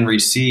them, and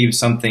receive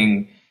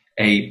something,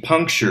 a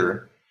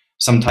puncture,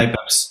 some type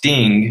of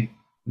sting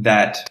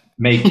that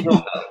may kill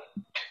them.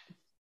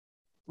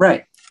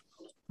 Right.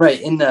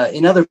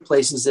 In other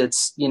places,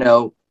 it's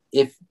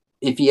if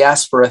if he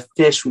asked for a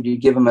fish, would you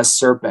give him a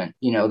serpent?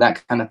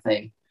 That kind of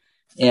thing.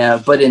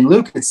 But in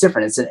Luke, it's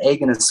different. It's an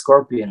egg and a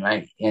scorpion,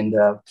 right? And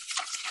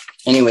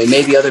anyway,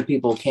 maybe other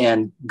people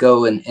can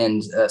go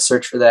and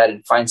search for that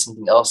and find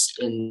something else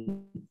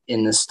in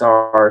the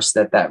stars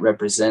that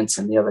represents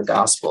in the other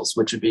Gospels,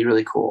 which would be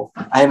really cool.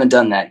 I haven't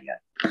done that yet.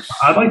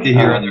 I'd like to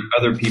hear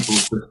other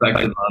people's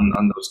perspective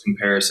on those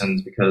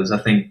comparisons, because I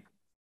think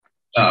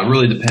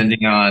really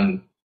depending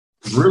on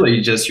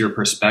really just your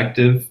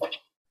perspective,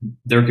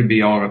 there could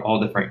be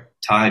all different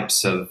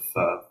types of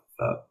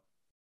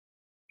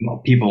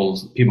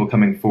people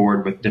coming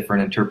forward with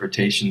different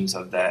interpretations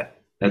of that.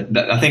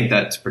 I think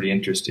that's pretty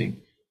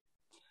interesting.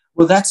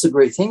 Well, that's the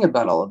great thing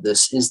about all of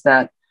this, is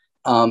that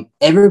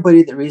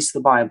everybody that reads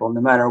the Bible, no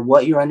matter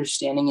what your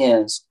understanding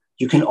is,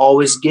 you can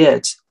always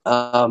get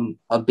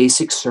a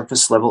basic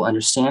surface level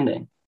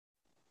understanding.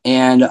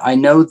 And I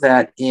know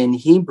that in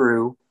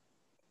Hebrew,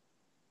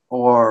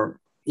 I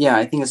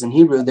think it's in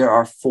Hebrew, there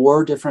are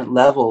 4 different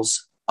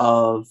levels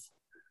of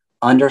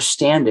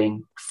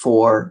understanding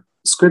for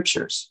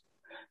scriptures.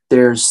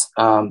 There's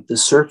the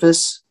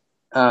surface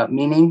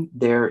meaning,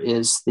 there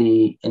is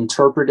the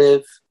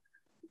interpretive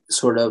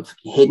sort of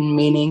hidden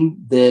meaning,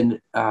 then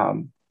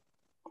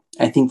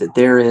I think that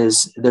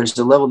there's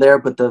a level there,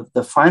 but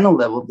the final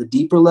level, the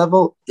deeper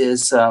level,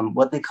 is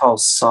what they call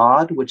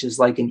sod, which is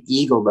like an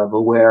eagle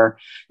level, where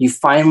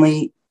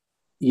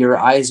your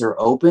eyes are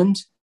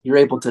opened, you're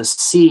able to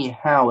see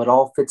how it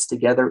all fits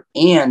together,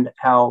 and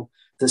how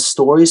the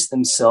stories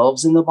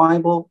themselves in the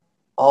Bible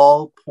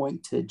all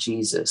point to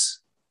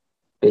Jesus,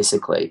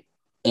 basically,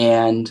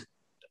 and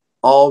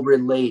all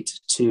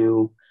relate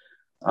to,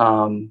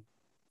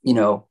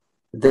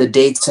 the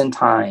dates and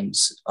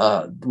times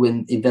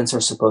when events are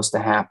supposed to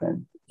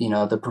happen.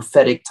 The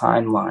prophetic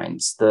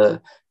timelines,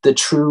 the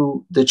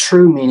true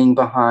meaning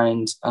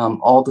behind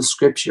all the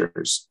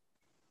scriptures,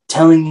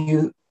 telling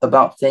you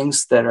about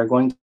things that are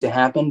going to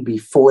happen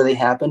before they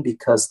happen,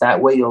 because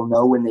that way you'll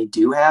know when they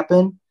do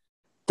happen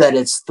that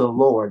it's the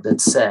Lord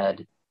that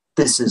said,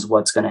 this is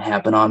what's going to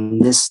happen on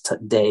this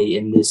day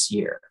in this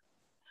year.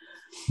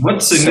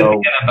 What's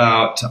significant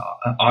about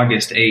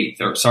August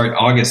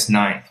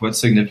 9th? What's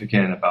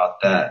significant about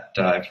that?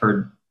 I've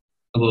heard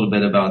a little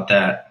bit about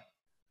that.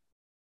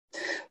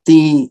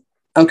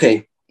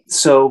 Okay,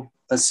 so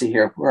let's see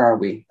here. Where are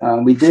we?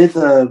 We did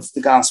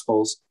the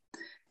Gospels,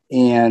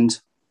 and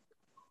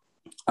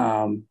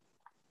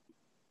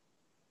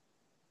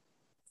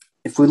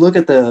if we look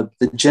at the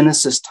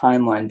Genesis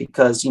timeline,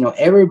 because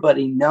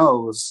everybody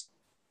knows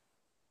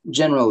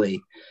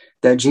generally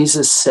that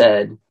Jesus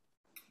said,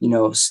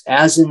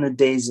 as in the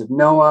days of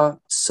Noah,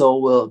 so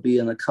will it be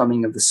in the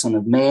coming of the Son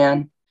of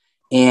Man.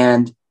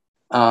 And,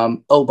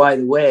 by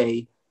the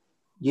way,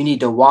 you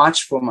need to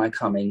watch for my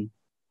coming.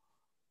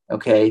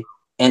 Okay.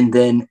 And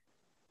then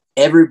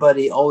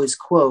everybody always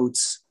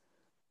quotes,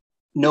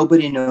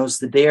 nobody knows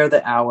the day or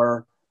the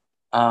hour,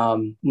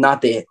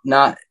 not the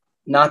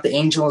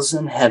angels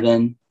in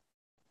heaven,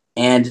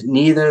 and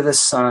neither the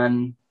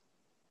Son,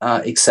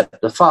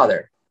 except the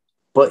Father.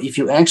 But if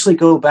you actually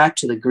go back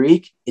to the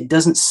Greek, it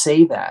doesn't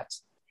say that.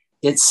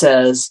 It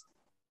says,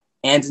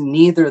 and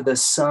neither the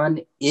Son,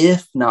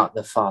 if not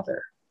the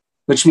Father,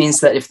 which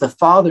means that if the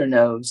Father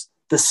knows,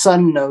 the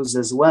Son knows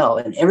as well.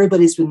 And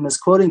everybody's been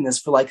misquoting this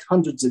for like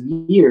hundreds of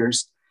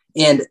years.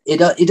 And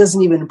it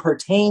doesn't even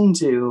pertain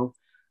to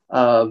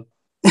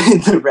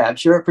the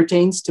rapture. It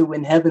pertains to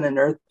when heaven and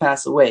earth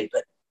pass away.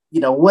 But,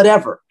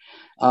 whatever.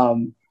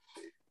 The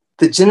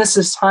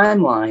Genesis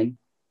timeline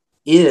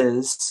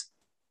is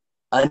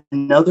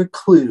another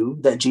clue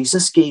that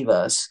Jesus gave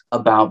us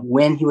about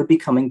when he would be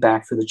coming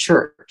back for the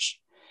church.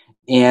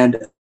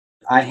 And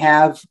I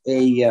have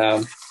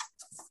a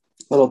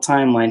little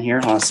timeline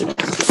here. Hold on a second.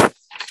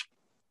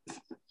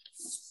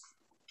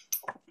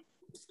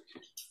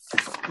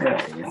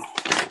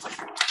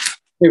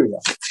 Here we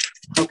go.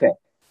 Okay.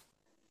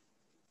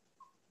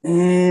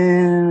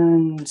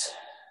 And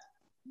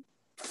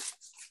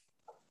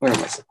where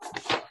was it?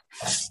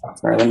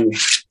 Sorry, let me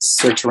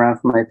search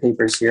around for my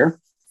papers here.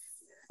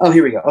 Oh,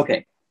 here we go.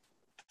 Okay.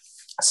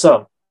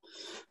 So,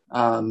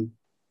 120th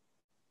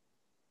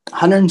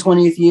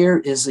year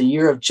is a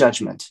year of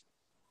judgment.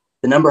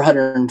 The number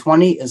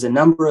 120 is a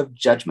number of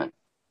judgment.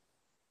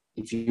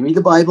 If you read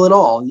the Bible at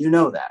all, you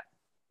know that.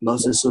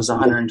 Moses was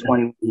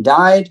 120 when he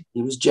died.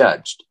 He was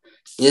judged.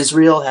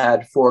 Israel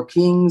had 4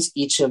 kings,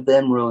 each of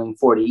them ruling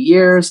 40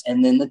 years,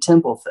 and then the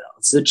temple fell.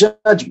 It's a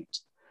judgment.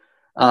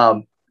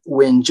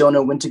 When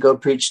Jonah went to go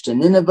preach to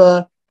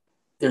Nineveh,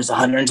 there's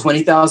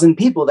 120,000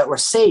 people that were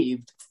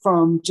saved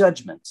from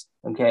judgment,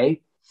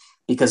 okay,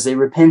 because they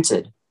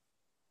repented.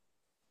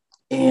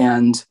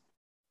 And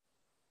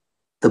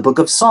the book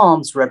of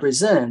Psalms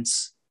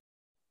represents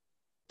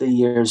the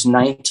years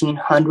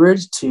 1900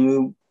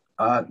 to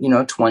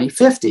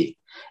 2050.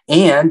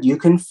 And you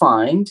can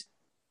find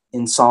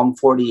in Psalm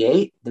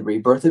 48 the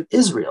rebirth of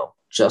Israel,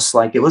 just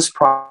like it was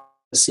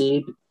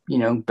prophesied,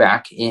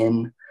 back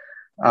in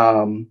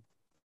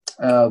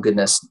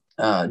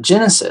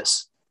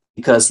Genesis.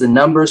 because the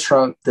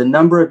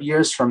number of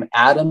years from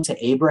Adam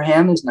to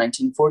Abraham is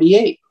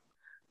 1948.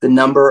 The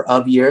number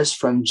of years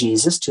from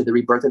Jesus to the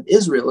rebirth of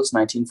Israel is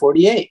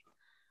 1948.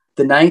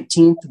 The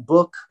 19th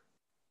book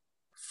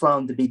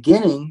from the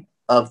beginning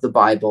of the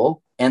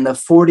Bible and the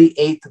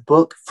 48th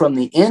book from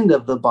the end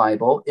of the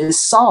Bible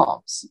is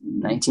Psalms,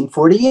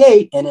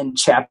 1948. And in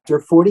chapter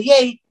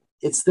 48,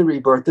 it's the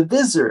rebirth of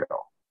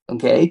Israel.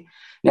 Okay.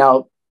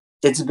 Now,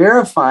 it's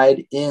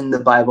verified in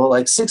the Bible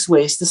like 6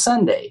 ways to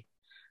Sunday.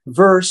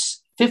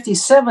 Verse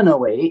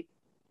 5708,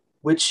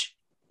 which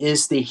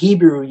is the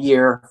Hebrew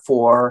year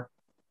for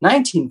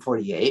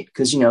 1948,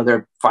 because,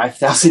 they're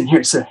 5,000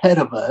 years ahead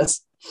of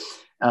us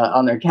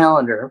on their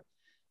calendar.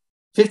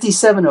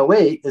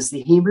 5708 is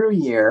the Hebrew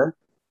year,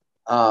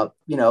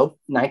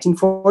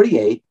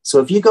 1948. So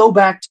if you go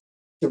back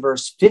to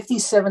verse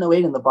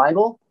 5708 in the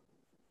Bible,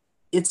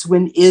 it's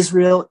when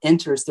Israel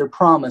enters their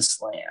promised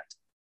land.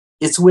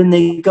 It's when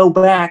they go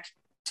back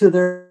to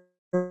their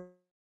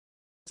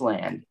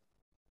land.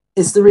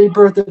 It's the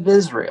rebirth of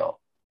Israel.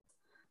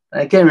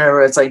 I can't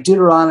remember. It's like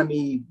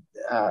Deuteronomy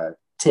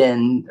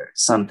 10 or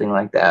something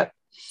like that.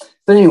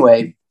 But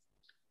anyway,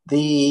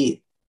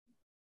 the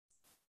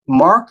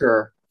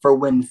marker for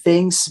when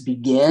things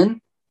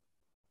begin,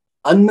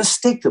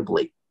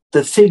 unmistakably,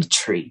 the fig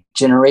tree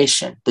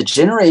generation, the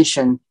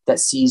generation that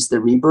sees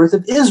the rebirth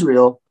of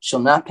Israel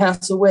shall not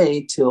pass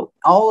away till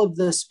all of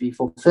this be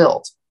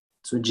fulfilled.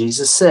 That's what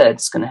Jesus said.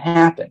 It's going to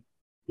happen.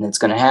 And it's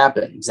going to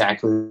happen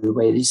exactly the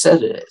way that he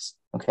said it is.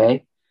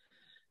 Okay.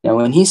 Now,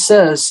 when he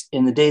says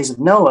in the days of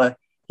Noah,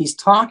 he's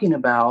talking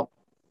about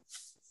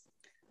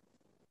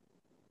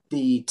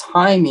the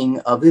timing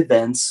of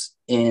events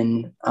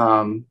in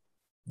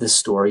the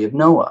story of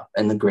Noah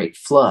and the great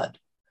flood,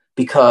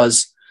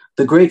 because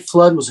the great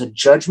flood was a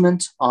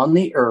judgment on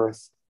the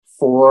earth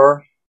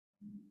for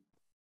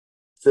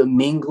the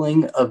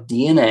mingling of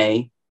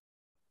DNA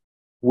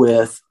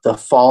with the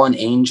fallen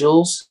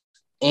angels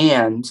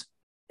and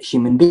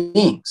human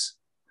beings.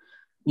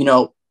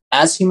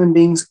 As human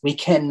beings, we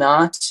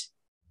cannot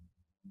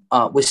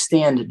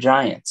withstand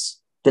giants,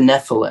 the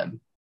Nephilim,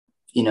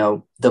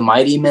 the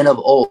mighty men of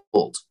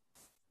old,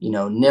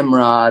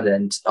 Nimrod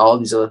and all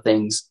these other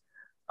things.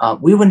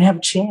 We wouldn't have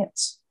a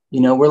chance.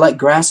 We're like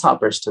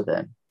grasshoppers to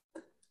them,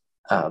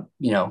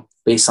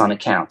 based on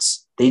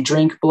accounts. They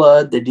drink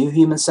blood. They do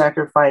human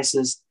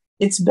sacrifices.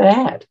 It's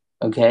bad,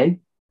 okay?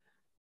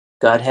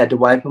 God had to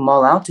wipe them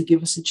all out to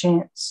give us a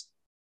chance,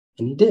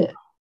 and he did.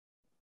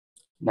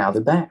 Now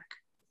they're back.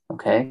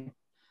 Okay.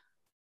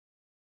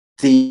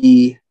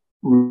 The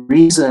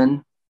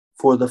reason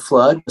for the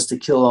flood was to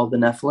kill all the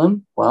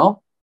Nephilim.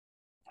 Well,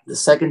 the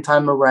second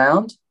time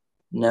around,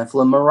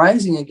 Nephilim are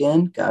rising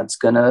again. God's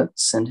going to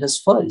send his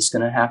flood. He's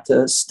going to have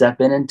to step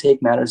in and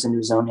take matters into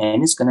his own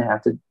hand. He's going to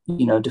have to,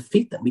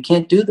 defeat them. We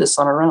can't do this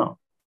on our own.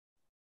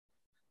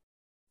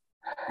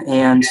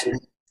 And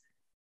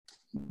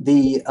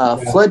the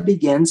flood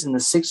begins in the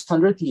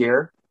 600th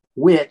year,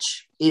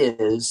 which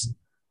is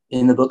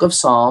in the book of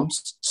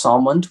Psalms,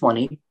 Psalm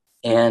 120.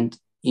 And,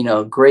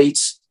 great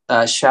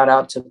shout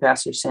out to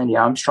Pastor Sandy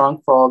Armstrong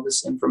for all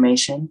this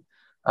information.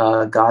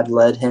 God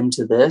led him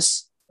to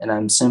this. And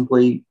I'm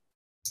simply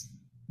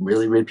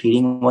really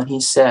repeating what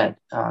he said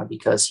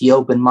because he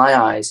opened my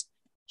eyes.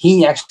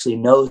 He actually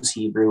knows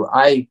Hebrew.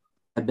 I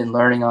have been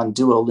learning on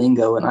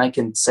Duolingo, and I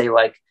can say,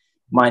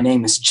 my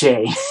name is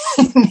Jay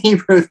in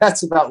Hebrew.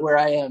 That's about where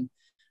I am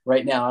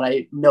right now. And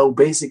I know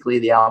basically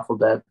the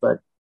alphabet, but,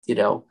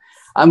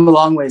 I'm a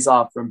long ways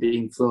off from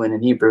being fluent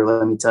in Hebrew,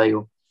 let me tell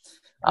you.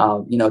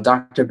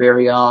 Dr.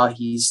 Beria,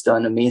 he's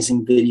done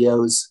amazing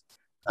videos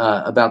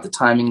about the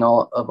timing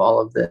of all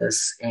of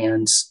this,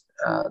 and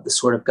the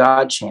Sword of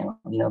God channel.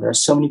 There are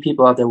so many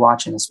people out there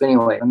watching this. But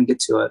anyway, let me get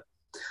to it.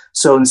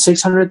 So in the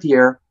 600th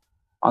year,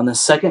 on the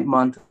second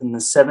month, in the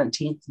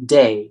 17th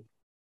day,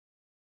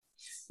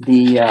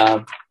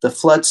 the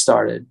flood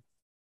started.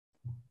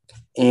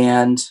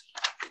 And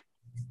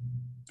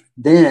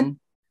then,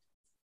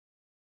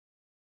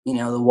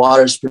 the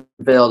waters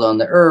prevailed on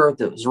the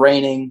earth. It was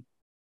raining.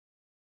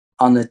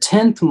 On the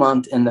 10th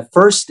month and the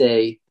first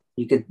day,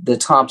 the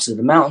tops of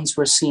the mountains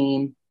were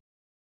seen.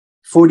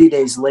 40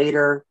 days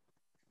later,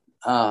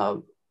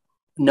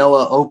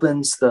 Noah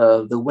opens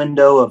the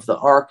window of the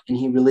ark and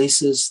he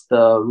releases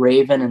the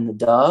raven and the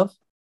dove.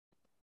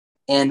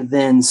 And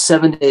then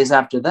 7 days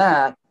after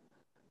that,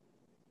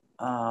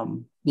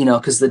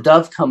 because the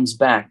dove comes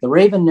back. The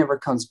raven never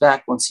comes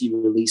back once he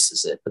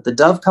releases it, but the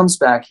dove comes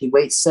back. He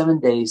waits 7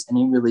 days and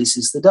he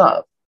releases the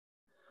dove.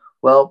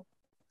 Well,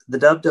 the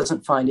dove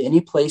doesn't find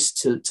any place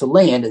to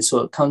land, and so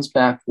it comes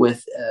back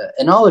with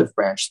an olive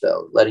branch,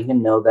 though, letting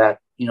him know that,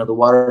 the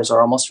waters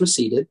are almost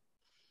receded.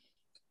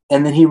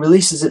 And then he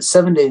releases it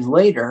 7 days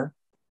later,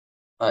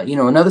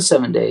 another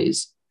 7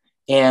 days,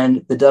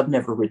 and the dove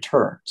never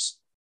returns,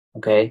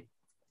 okay?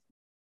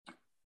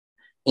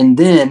 And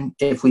then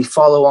if we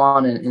follow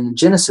on in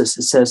Genesis,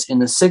 it says, in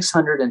the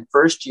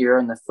 601st year,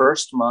 in the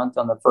first month,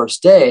 on the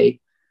first day,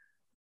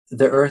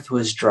 the earth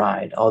was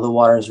dried. All the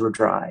waters were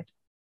dried.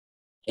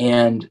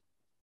 And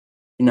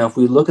if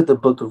we look at the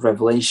book of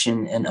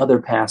Revelation and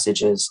other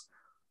passages,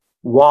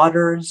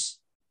 waters,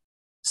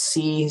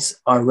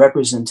 seas are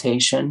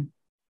representation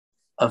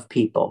of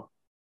people.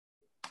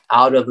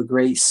 Out of a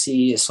great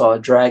sea, I saw a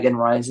dragon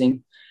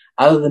rising.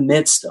 Out of the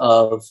midst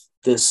of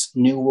this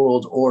new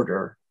world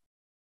order,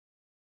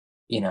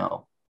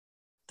 the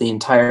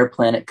entire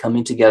planet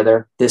coming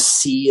together, this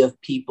sea of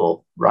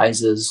people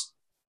rises,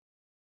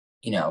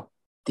 the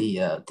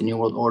new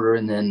world order,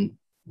 and then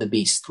the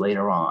beast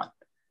later on.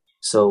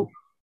 So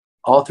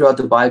all throughout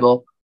the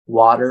Bible,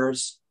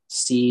 waters,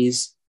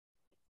 seas,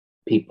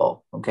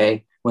 people.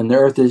 Okay. When the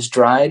earth is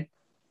dried,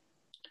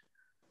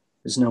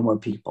 there's no more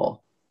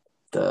people.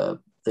 The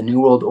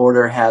new world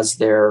order has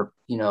their,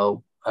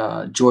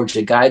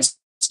 Georgia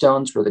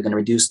Guidestones, where they're going to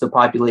reduce the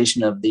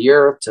population of the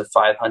earth to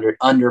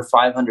under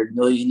 500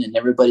 million, and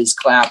everybody's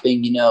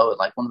clapping,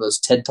 like one of those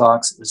TED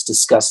Talks. It was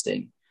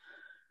disgusting.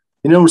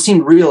 We seem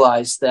to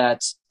realize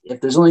that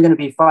if there's only going to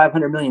be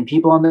 500 million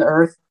people on the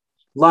earth,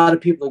 a lot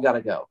of people have got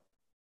to go.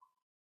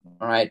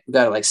 All right. We've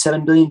got like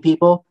 7 billion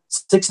people,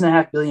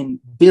 6.5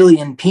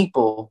 billion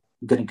people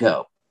going to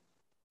go.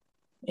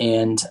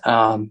 And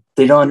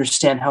they don't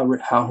understand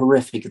how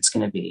horrific it's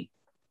going to be.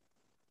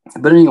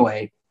 But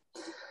anyway,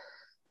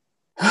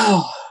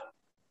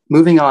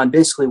 moving on,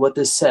 basically what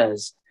this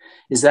says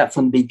is that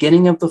from the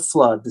beginning of the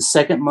flood, the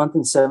second month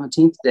and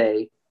 17th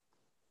day,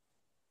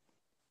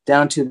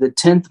 down to the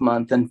 10th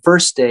month and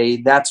first day,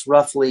 that's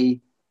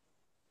roughly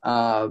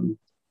 8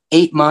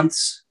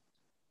 months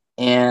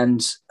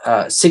and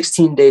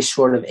 16 days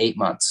short of 8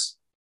 months.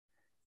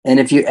 And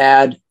if you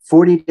add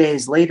 40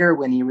 days later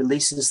when he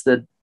releases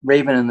the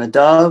raven and the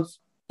dove,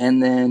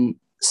 and then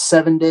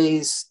 7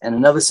 days and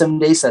another 7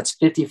 days, that's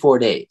 54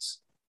 days.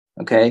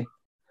 Okay.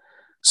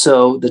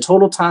 So the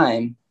total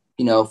time,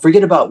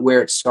 forget about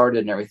where it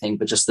started and everything,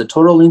 but just the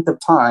total length of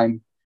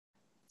time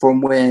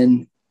from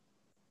when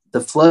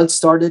the flood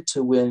started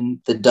to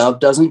when the dove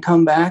doesn't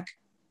come back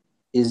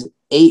is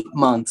 8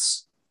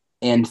 months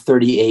and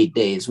 38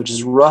 days, which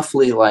is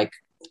roughly like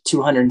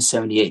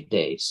 278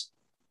 days.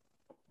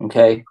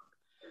 Okay.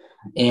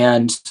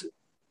 And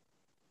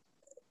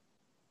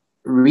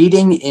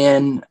reading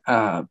in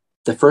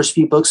the first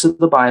few books of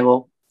the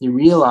Bible, you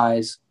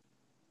realize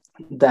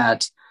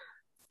that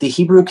the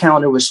Hebrew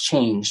calendar was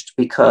changed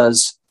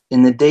because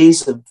in the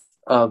days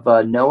of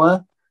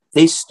Noah,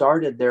 they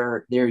started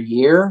their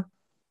year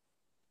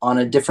on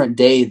a different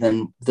day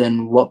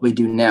than what we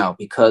do now.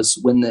 Because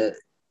when the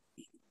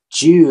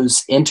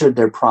Jews entered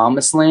their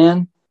promised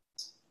land,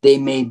 they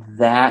made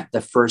that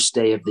the first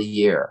day of the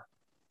year,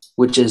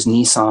 which is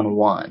Nisan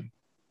 1,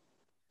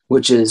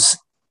 which is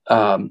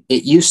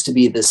it used to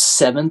be the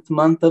 7th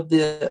month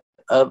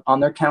on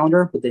their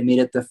calendar, but they made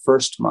it the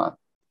first month.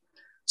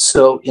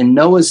 So in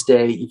Noah's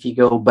day, if you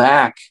go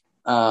back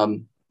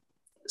 6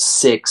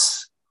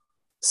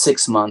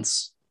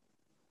 months,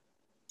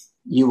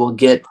 you will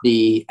get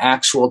the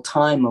actual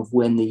time of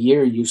when the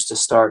year used to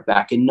start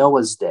back in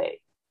Noah's day.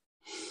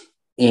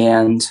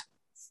 And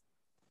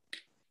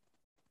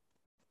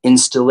in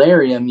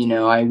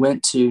Stellarium, I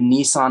went to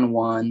Nisan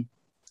 1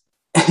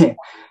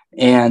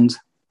 and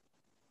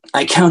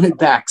I counted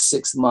back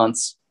 6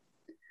 months,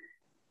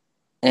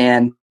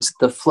 and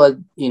the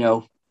flood,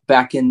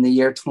 back in the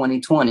year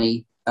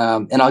 2020,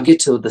 and I'll get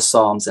to the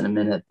Psalms in a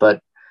minute,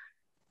 but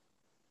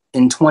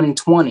in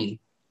 2020,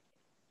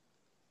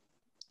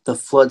 the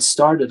flood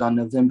started on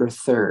November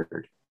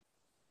 3rd.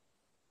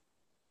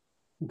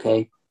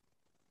 Okay.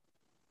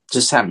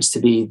 Just happens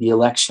to be the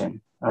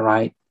election. All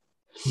right.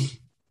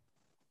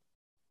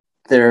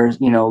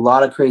 There's, a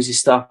lot of crazy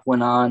stuff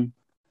went on.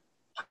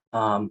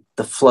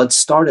 The flood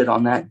started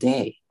on that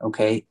day.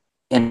 Okay.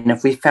 And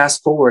if we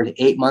fast forward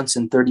 8 months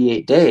and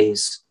 38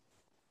 days,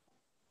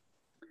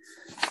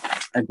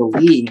 I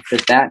believe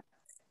that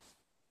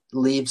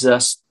leads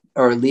us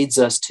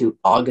to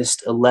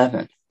August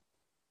 11th,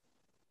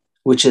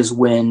 which is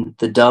when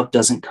the dove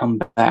doesn't come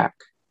back.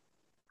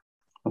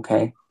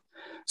 Okay.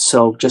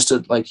 So just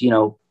a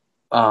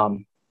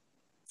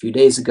few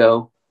days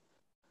ago,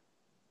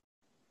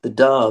 the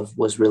dove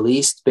was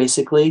released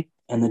basically,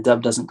 and the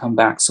dove doesn't come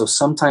back. So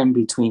sometime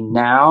between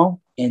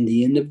now and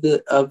the end of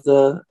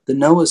the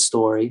Noah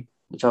story,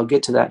 which I'll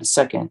get to that in a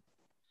second,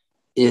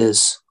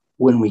 is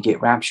when we get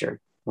raptured.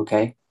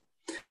 Okay.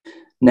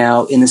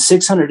 Now in the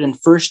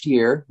 601st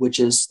year, which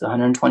is the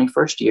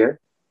 121st year,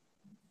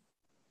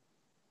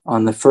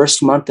 on the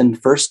first month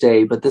and first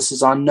day, but this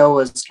is on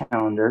Noah's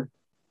calendar,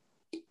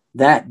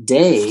 that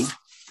day,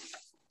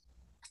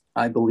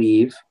 I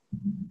believe,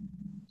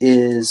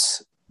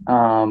 is,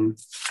 where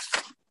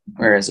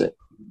is it?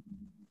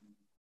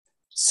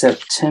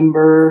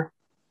 November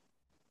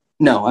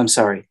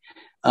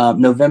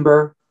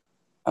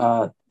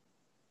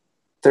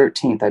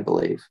 13th, I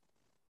believe.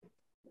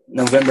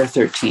 November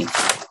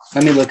 13th.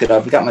 Let me look it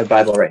up. I've got my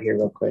Bible right here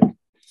real quick. I'm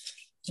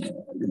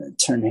going to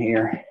turn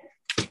here.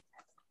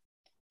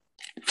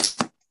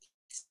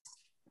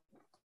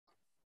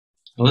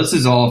 Well, this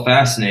is all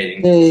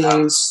fascinating.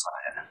 Days.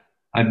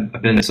 I've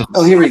been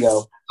here we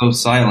go. So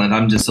silent.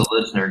 I'm just a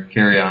listener.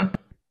 Carry on.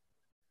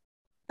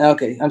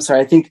 Okay, I'm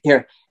sorry. I think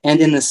here. And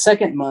in the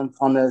second month,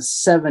 on the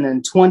 7th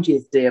and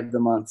 20th day of the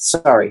month,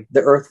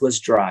 the earth was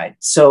dried.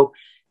 So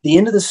the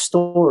end of the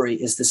story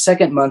is the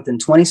second month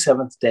and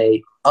 27th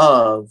day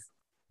of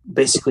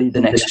basically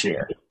the next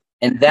year.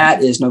 And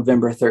that is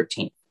November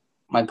 13th.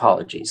 My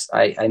apologies.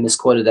 I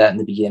misquoted that in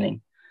the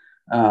beginning.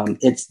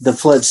 It's the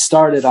flood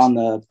started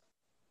on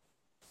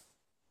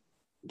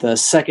the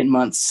second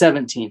month,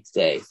 17th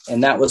day.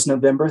 And that was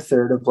November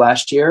 3rd of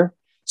last year.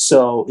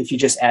 So if you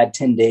just add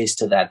 10 days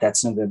to that,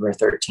 that's November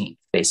 13th,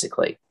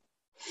 basically.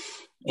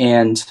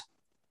 And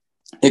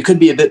it could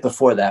be a bit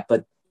before that,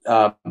 but,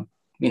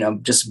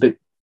 just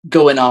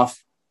going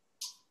off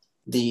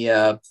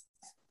the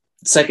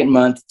second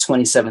month,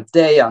 27th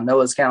day on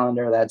Noah's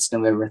calendar, that's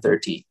November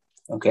 13th.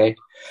 Okay.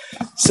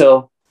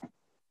 So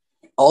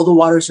all the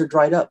waters are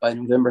dried up by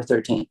November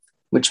 13th,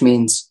 which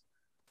means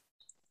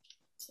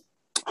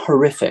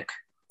horrific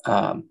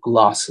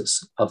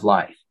losses of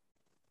life.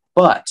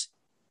 But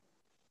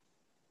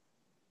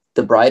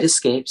the bride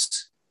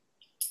escapes,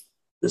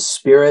 the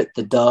spirit,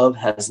 the dove,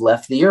 has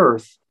left the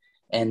earth,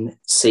 and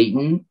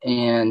Satan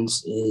and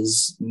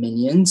his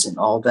minions and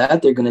all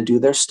that, they're going to do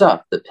their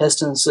stuff. The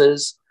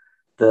pestilences,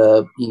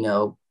 the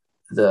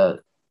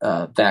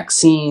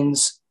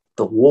vaccines,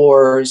 the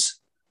wars,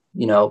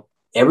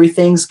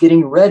 everything's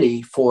getting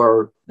ready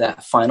for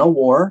that final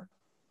war,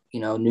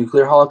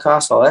 nuclear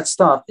holocaust, all that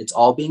stuff. It's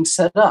all being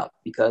set up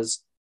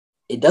because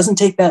it doesn't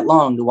take that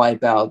long to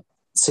wipe out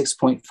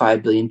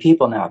 6.5 billion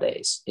people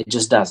nowadays. It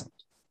just doesn't.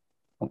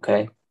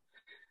 Okay.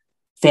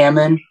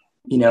 Famine,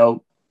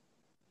 you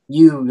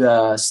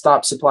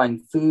stop supplying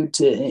food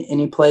to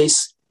any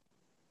place,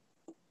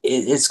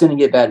 it's going to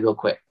get bad real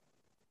quick.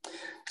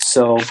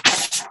 So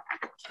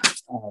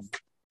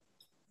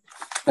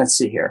let's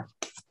see here.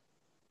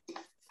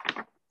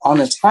 On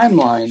the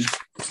timeline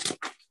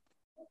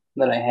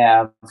that I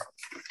have,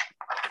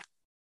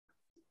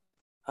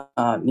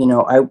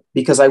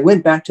 because I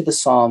went back to the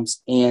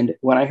Psalms, and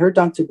when I heard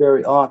Dr.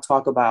 Barry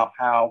talk about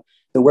how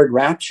the word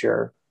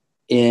rapture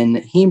in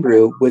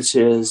Hebrew, which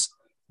is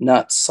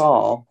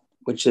Natsal,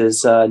 which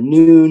is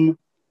Nun,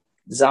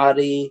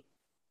 Zadi,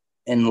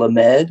 and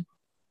Lamed,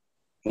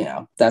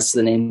 that's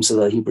the names of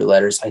the Hebrew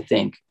letters, I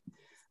think.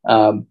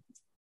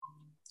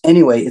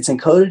 Anyway, it's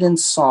encoded in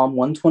Psalm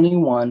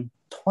 121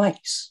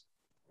 twice.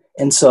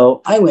 And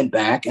so I went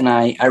back and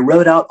I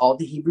wrote out all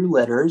the Hebrew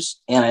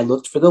letters and I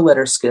looked for the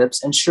letter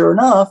skips. And sure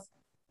enough,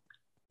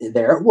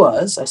 there it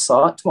was. I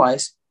saw it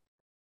twice.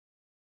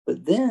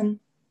 But then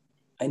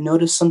I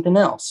noticed something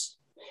else.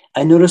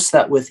 I noticed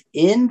that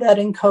within that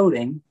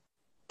encoding,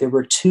 there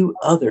were two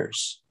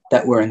others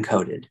that were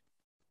encoded.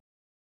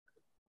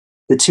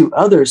 The two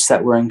others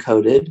that were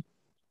encoded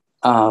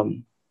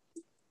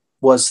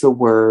was the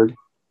word,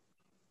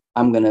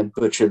 I'm going to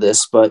butcher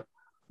this, but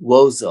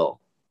wozel,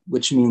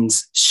 which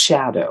means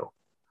shadow.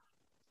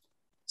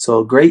 So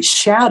a great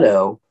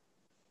shadow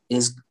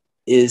is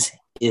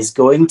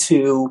going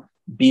to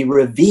be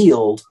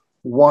revealed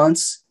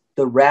once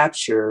the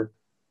rapture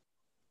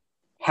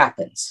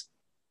happens.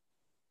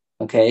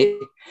 Okay?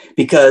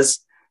 Because,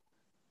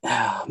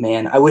 oh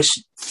man, I wish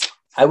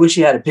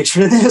you had a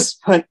picture of this,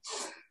 but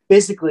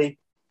basically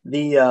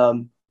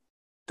the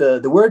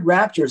word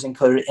rapture is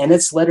encoded and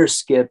its letter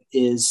skip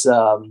is,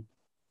 let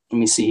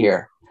me see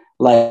here,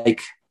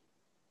 like,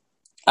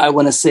 I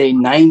want to say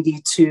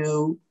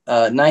 92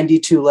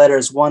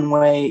 letters one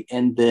way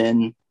and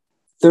then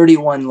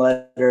 31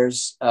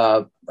 letters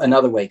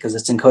another way because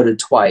it's encoded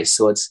twice.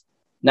 So it's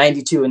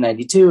 92 and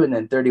 92 and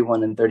then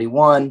 31 and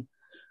 31.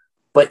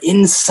 But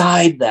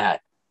inside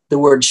that, the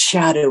word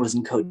shadow is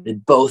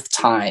encoded both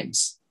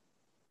times.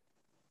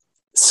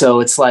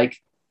 So it's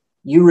like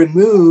you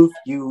remove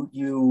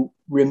the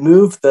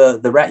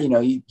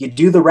you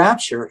do the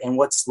rapture and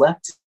what's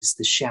left is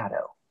the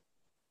shadow.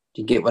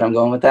 Do you get what I'm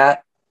going with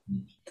that?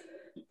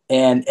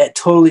 And it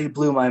totally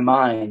blew my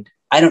mind.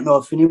 I don't know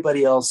if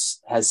anybody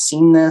else has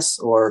seen this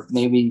or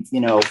maybe,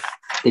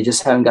 they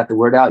just haven't got the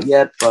word out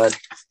yet, but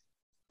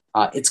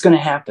it's going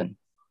to happen.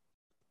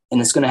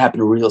 And it's going to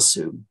happen real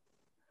soon.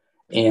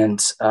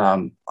 And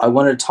I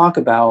wanted to talk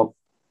about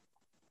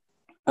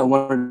the,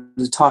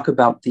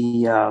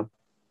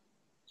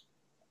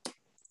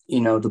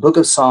 the book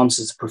of Psalms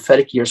is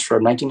prophetic years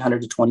from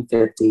 1900 to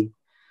 2050.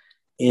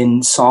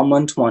 In Psalm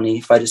 120,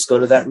 if I just go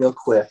to that real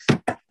quick,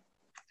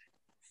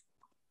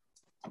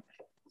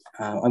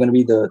 I'm going to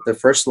read the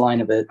first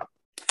line of it.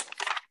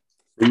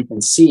 So you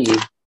can see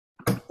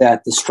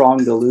that the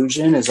strong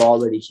delusion is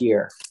already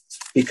here.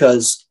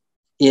 Because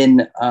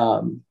in,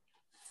 I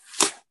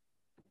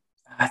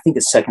think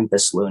it's 2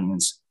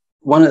 Thessalonians,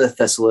 one of the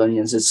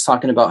Thessalonians, it's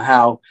talking about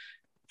how,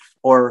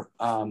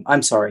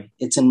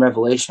 it's in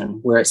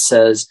Revelation where it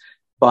says,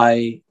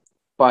 by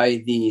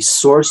the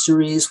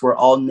sorceries were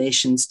all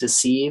nations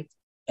deceived.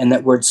 And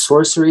that word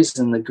sorceries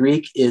in the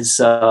Greek is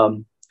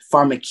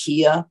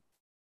pharmakia,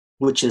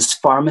 which is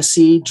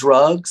pharmacy,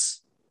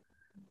 drugs.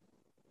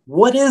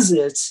 What is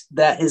it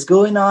that is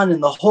going on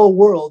in the whole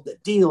world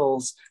that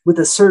deals with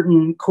a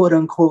certain quote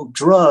unquote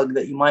drug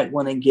that you might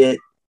want to get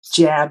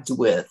jabbed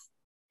with?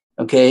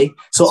 Okay,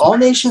 so all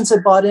nations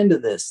have bought into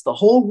this. The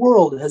whole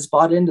world has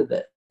bought into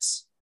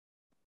this.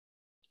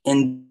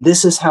 And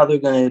this is how they're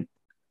going to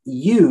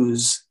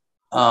use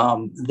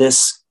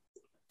this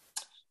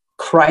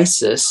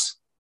crisis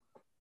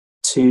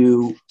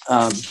to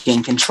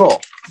gain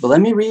control. But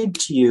let me read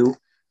to you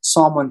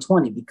Psalm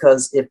 120,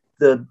 because if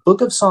the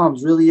book of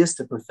Psalms really is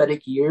the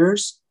prophetic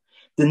years,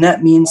 then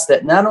that means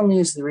that not only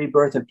is the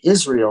rebirth of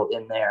Israel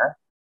in there,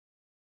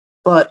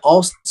 but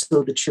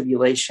also the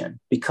tribulation,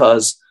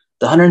 because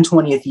the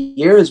 120th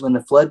year is when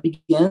the flood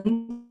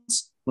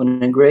begins,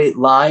 when a great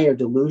lie or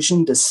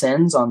delusion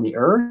descends on the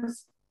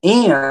earth,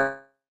 and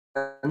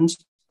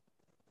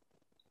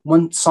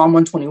Psalm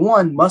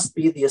 121 must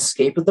be the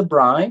escape of the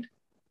bride,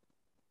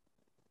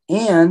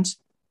 and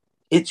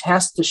it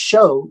has to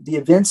show the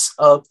events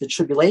of the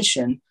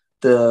tribulation,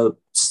 the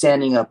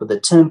standing up of the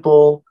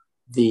temple,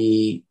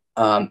 the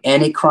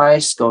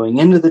Antichrist going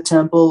into the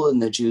temple, and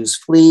the Jews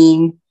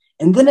fleeing,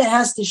 and then it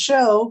has to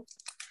show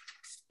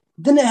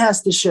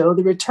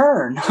the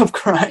return of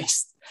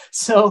Christ.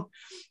 So,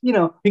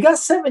 we got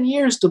 7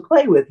 years to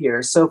play with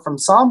here. So from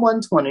Psalm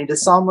 120 to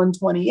Psalm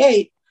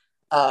 128,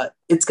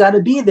 it's got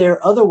to be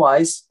there.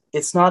 Otherwise,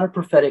 it's not a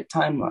prophetic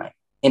timeline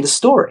and a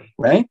story,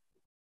 right?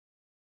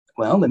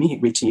 Well, let me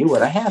read to you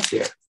what I have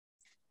here.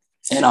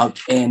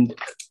 And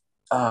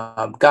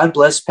God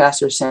bless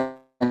Pastor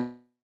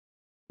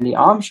Sandy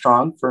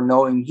Armstrong for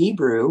knowing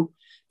Hebrew,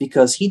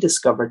 because he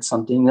discovered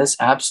something that's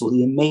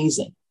absolutely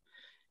amazing.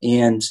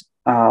 And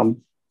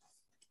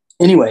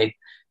anyway,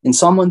 in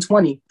Psalm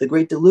 120, the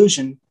great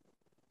delusion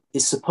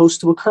is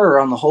supposed to occur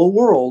on the whole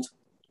world.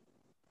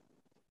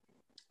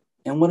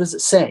 And what does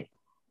it say?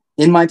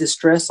 In my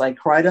distress, I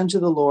cried unto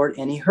the Lord,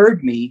 and he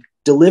heard me.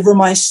 Deliver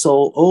my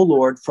soul, O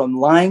Lord, from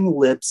lying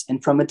lips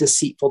and from a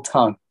deceitful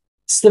tongue.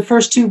 It's the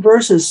first two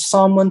verses of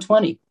Psalm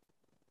 120.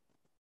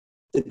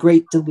 The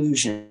great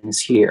delusion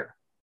is here.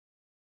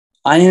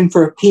 I am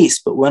for peace,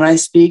 but when I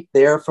speak,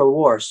 they are for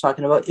war. It's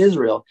talking about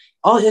Israel.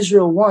 All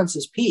Israel wants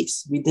is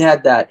peace. We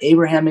had that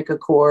Abrahamic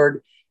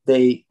Accord.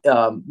 They,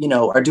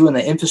 are doing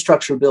the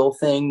infrastructure bill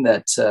thing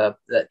that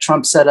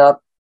Trump set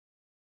up.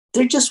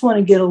 They just want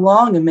to get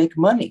along and make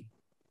money.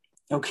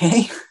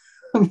 Okay,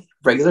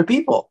 regular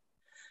people.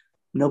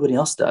 Nobody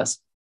else does.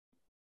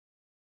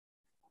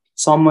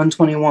 Psalm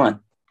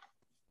 121,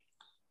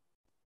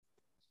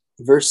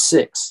 verse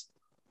 6.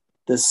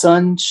 The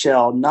sun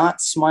shall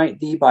not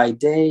smite thee by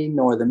day,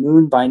 nor the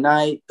moon by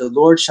night. The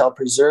Lord shall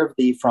preserve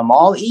thee from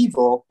all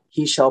evil.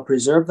 He shall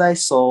preserve thy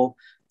soul.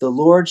 The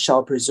Lord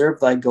shall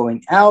preserve thy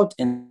going out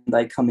and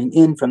thy coming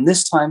in from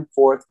this time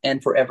forth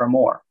and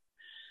forevermore.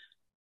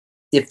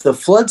 If the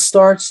flood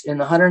starts in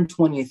the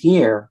 120th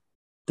year,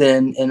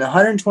 then in the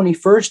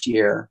 121st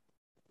year,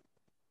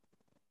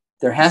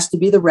 there has to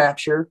be the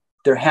rapture.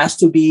 There has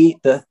to be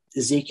the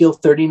Ezekiel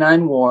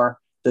 39 war.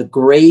 The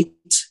great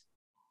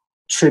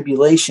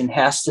tribulation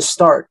has to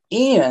start.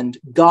 And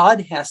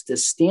God has to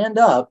stand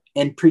up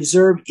and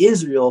preserve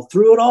Israel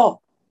through it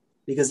all,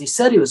 because he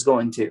said he was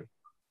going to.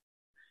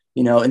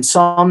 In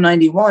Psalm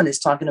 91 is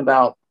talking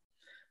about,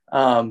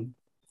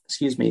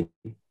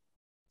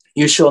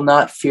 you shall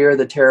not fear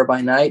the terror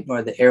by night,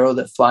 nor the arrow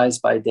that flies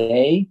by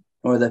day,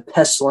 nor the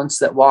pestilence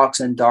that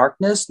walks in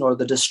darkness, nor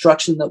the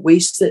destruction that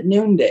wastes at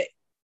noonday.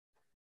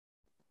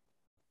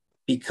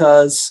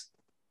 Because,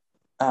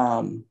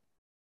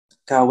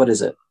 what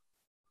is it?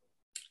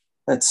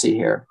 Let's see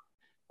here.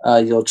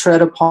 You'll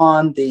tread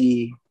upon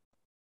the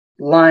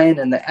lion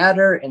and the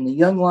adder and the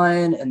young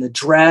lion and the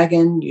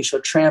dragon. You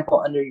shall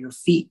trample under your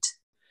feet.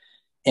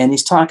 And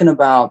he's talking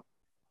about,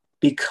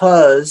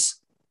 because,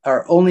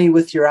 or only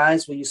with your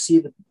eyes will you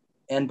see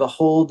and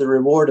behold the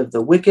reward of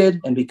the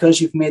wicked. And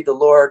because you've made the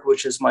Lord,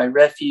 which is my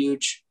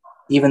refuge,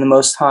 even the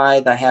Most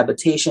High, thy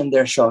habitation,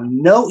 there shall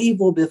no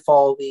evil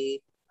befall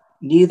thee,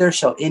 neither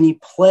shall any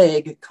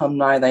plague come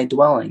nigh thy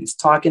dwelling. It's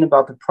talking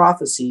about the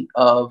prophecy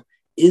of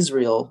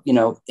Israel,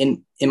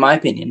 in my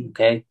opinion,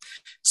 okay?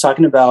 It's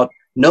talking about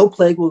no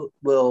plague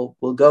will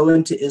go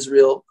into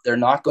Israel. They're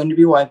not going to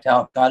be wiped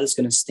out. God is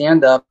going to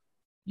stand up.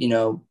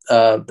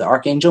 The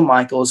Archangel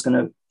Michael is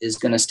going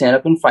to stand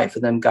up and fight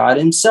for them. God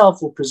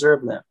himself will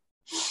preserve them.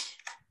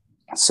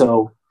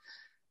 So,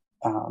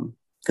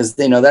 because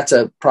that's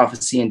a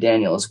prophecy in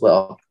Daniel as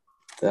well,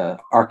 the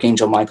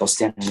Archangel Michael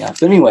standing up.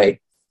 But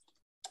anyway,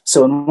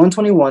 so in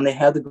 121, they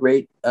had the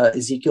great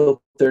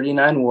Ezekiel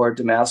 39 war.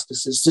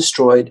 Damascus is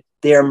destroyed.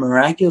 They are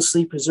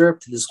miraculously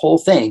preserved to this whole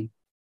thing.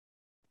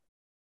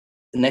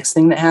 The next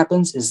thing that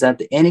happens is that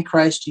the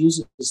Antichrist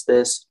uses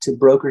this to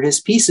broker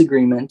his peace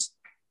agreement,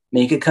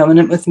 make a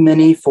covenant with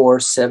many for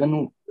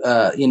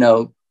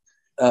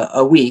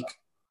a week.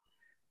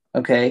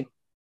 Okay.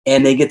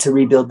 And they get to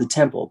rebuild the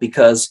temple,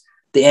 because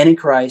the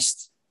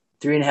Antichrist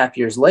 3.5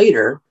 years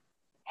later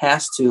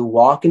has to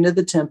walk into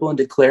the temple and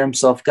declare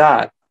himself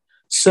God.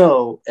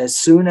 So as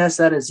soon as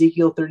that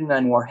Ezekiel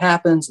 39 war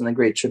happens and the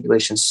Great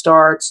Tribulation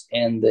starts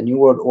and the New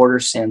World Order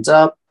stands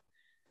up,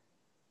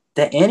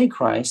 the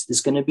Antichrist is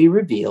going to be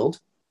revealed,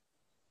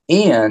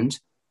 and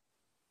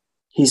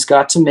he's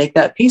got to make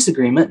that peace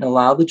agreement and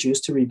allow the Jews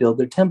to rebuild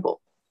their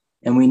temple.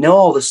 And we know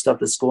all the stuff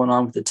that's going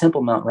on with the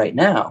Temple Mount right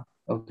now,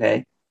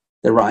 okay?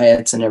 The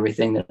riots and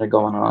everything that are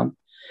going on.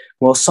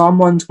 Well, Psalm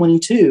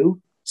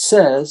 122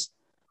 says,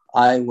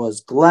 I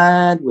was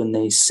glad when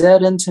they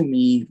said unto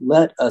me,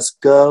 let us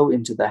go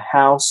into the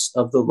house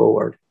of the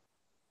Lord.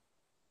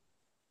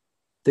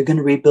 They're going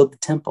to rebuild the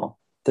temple.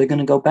 They're going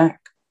to go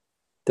back.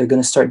 They're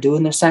going to start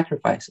doing their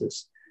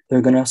sacrifices.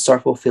 They're going to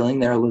start fulfilling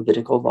their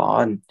Levitical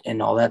law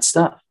and all that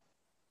stuff.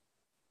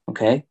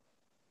 Okay?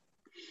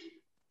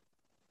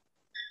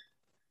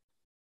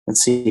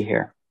 Let's see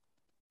here.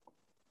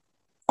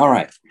 All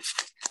right.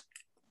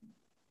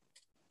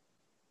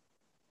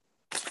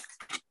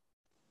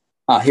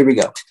 Here we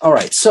go. All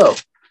right. So,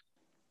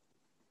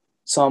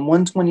 Psalm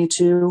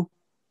 122,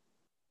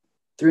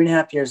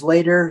 3.5 years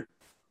later,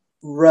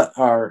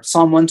 or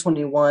Psalm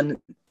 121,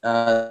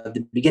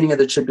 the beginning of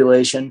the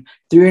tribulation,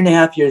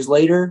 3.5 years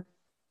later,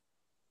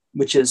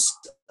 which is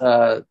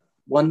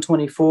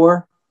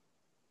 2024,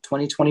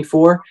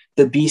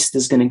 the beast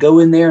is going to go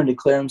in there and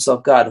declare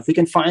himself God. If we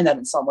can find that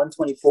in Psalm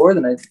 124,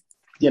 then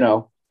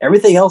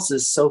everything else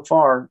is so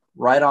far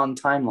right on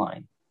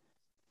timeline.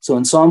 So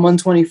in Psalm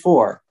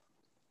 124,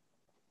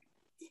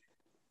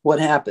 what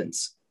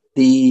happens?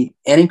 The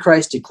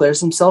Antichrist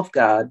declares himself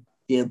God.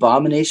 The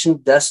abomination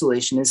of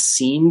desolation is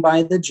seen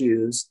by the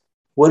Jews.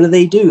 What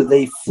do?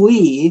 They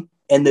flee,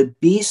 and the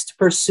beast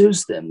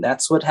pursues them.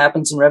 That's what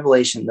happens in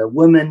Revelation. The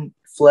woman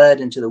fled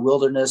into the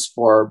wilderness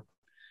for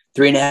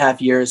 3.5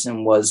 years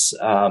and was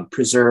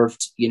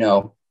preserved,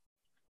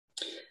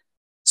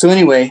 So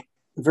anyway,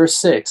 verse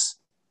 6.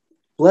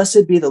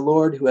 Blessed be the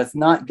Lord who hath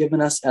not given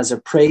us as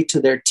a prey to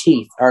their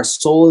teeth. Our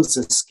soul is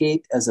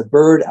escaped as a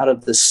bird out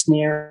of the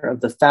snare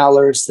of the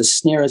fowlers. The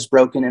snare is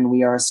broken and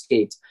we are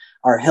escaped.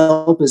 Our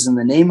help is in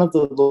the name of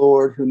the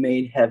Lord who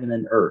made heaven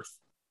and earth.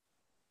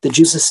 The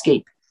Jews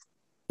escape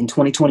in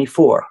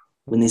 2024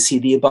 when they see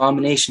the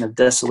abomination of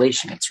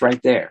desolation. It's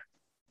right there.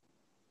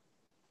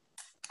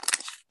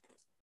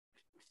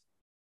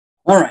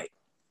 All right.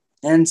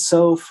 And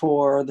so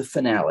for the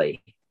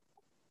finale,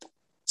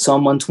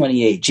 Psalm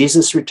 128,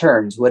 Jesus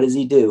returns. What does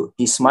he do?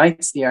 He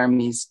smites the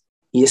armies.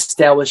 He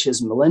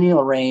establishes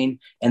millennial reign,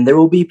 and there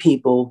will be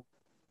people,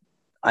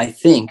 I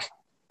think,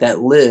 that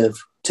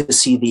live to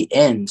see the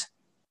end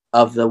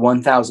of the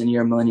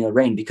 1,000-year millennial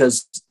reign,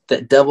 because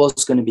the devil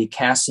is going to be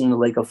cast in the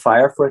lake of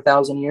fire for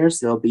 1,000 years.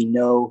 There will be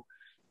no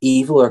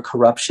evil or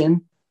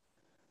corruption.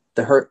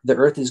 The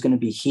earth is going to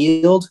be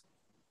healed.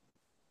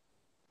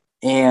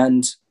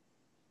 And,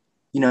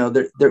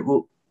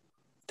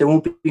 there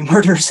won't be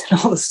murders and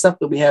all the stuff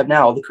that we have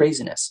now, all the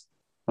craziness.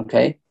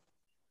 Okay?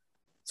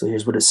 So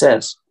here's what it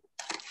says.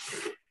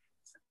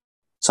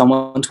 Psalm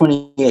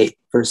 128,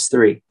 verse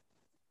 3.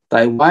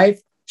 Thy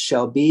wife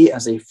shall be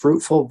as a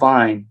fruitful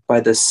vine by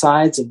the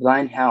sides of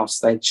thine house,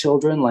 thy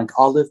children like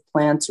olive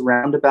plants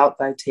round about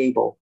thy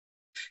table.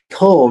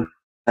 Behold,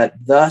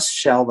 that thus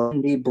shall thou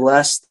be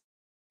blessed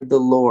the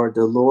Lord.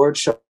 The Lord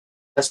shall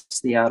bless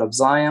thee out of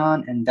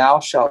Zion, and thou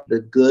shalt the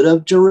good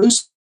of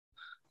Jerusalem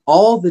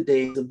all the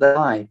days of thy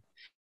life.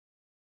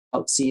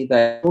 Thou see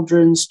thy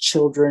children's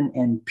children,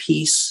 and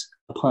peace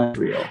upon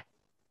Israel.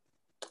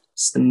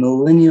 It's the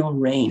millennial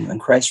reign when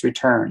Christ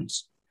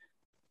returns.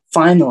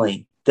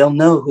 Finally, they'll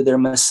know who their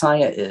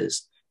Messiah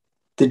is.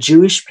 The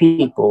Jewish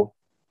people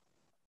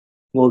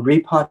will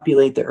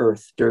repopulate the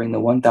earth during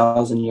the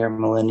 1,000-year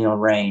millennial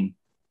reign.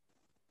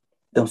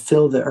 They'll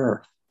fill the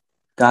earth.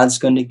 God's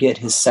going to get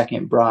his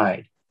second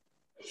bride.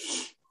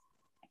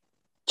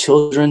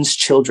 Children's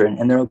children,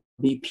 and there will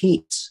be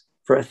peace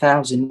for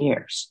 1,000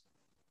 years.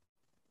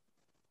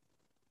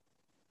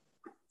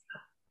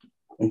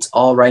 It's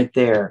all right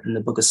there in the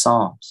book of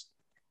Psalms.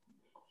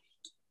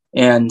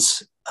 And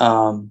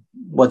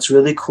what's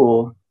really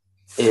cool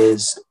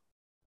is,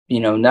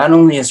 not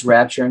only is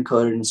rapture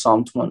encoded in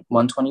Psalm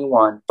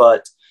 121,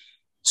 but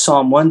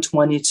Psalm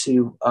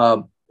 122,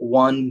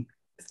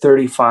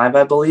 135,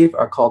 I believe,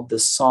 are called the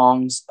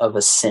Songs of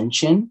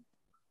Ascension,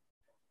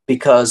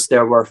 because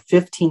there were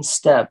 15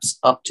 steps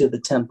up to the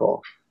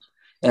temple.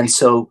 And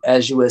so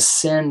as you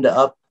ascend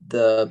up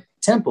the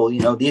temple,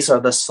 these are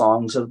the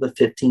songs of the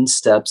 15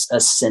 steps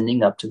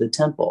ascending up to the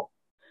temple.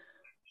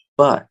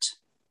 But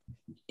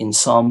in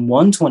Psalm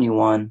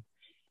 121,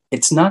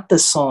 it's not the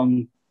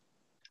song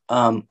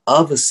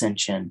of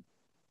ascension.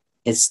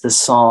 It's the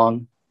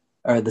song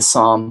or the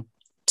psalm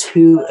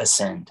to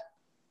ascend.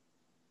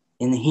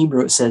 In the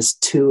Hebrew, it says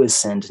to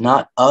ascend,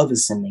 not of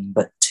ascending,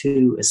 but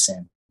to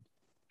ascend.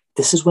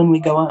 This is when we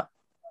go up.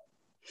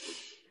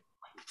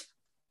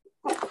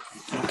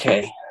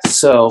 Okay,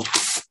 so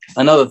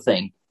another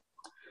thing.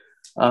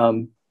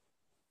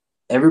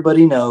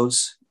 Everybody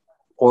knows,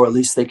 or at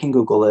least they can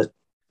Google it,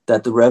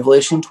 that the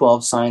Revelation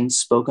 12 signs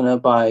spoken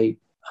of by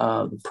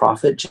the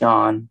prophet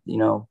John,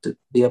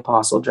 the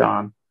Apostle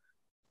John,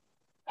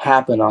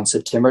 happened on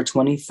September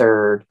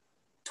 23rd,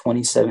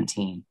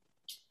 2017.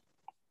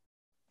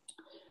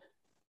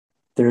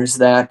 There's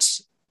that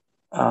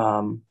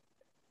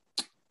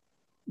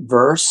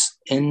verse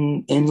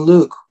in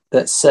Luke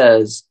that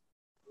says,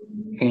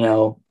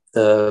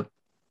 the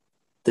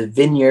the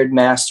vineyard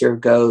master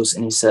goes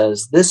and he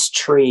says, this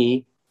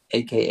tree,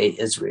 aka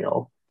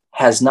Israel,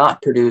 has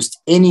not produced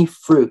any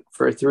fruit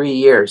for 3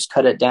 years.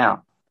 Cut it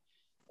down.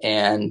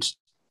 And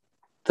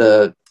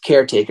the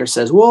caretaker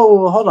says,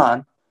 whoa, hold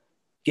on.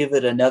 Give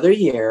it another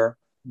year,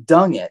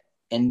 dung it.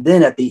 And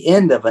then at the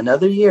end of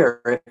another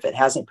year, if it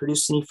hasn't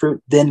produced any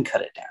fruit, then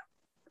cut it down.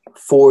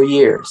 4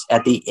 years.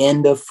 At the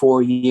end of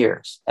 4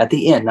 years. At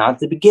the end, not at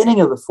the beginning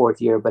of the 4th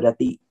year, but at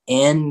the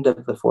end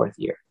of the 4th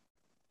year.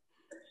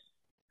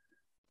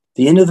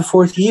 The end of the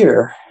 4th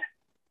year,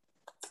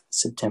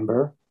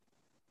 September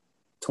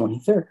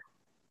 23rd.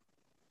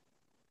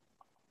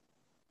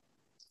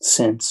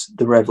 Since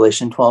the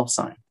Revelation 12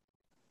 sign.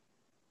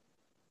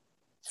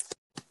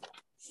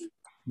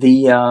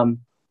 The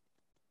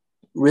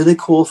really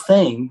cool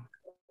thing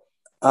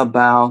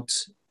about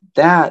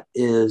that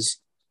is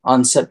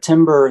on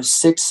September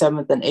 6th,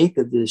 7th, and 8th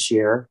of this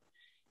year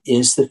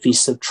is the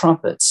Feast of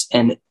Trumpets.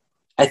 And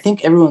I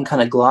think everyone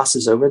kind of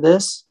glosses over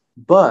this,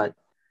 but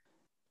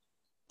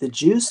the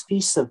Jews'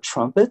 Feast of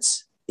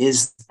Trumpets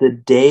is the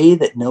day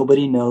that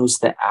nobody knows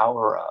the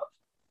hour of,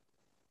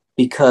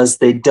 because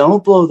they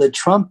don't blow the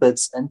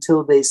trumpets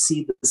until they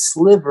see the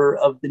sliver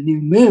of the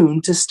new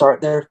moon to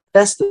start their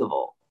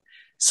festival.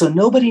 So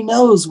nobody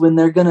knows when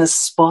they're going to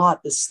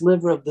spot the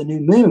sliver of the new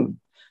moon.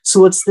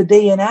 So it's the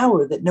day and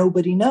hour that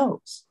nobody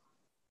knows.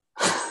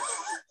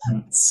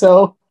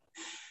 So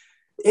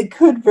it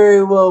could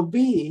very well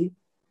be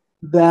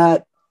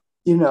that,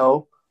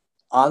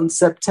 on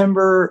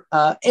September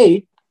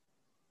 8th,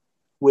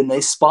 when they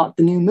spot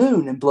the new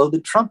moon and blow the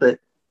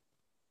trumpet,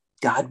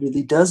 God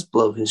really does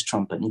blow his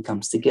trumpet and he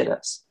comes to get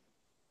us.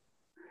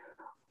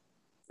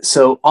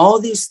 So all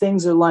these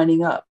things are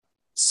lining up.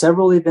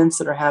 Several events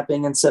that are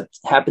happening in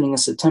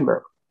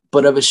September,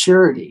 but of a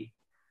surety,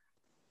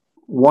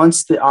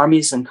 once the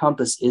armies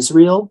encompass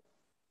Israel,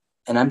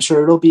 and I'm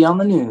sure it'll be on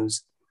the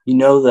news, you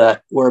know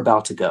that we're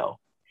about to go.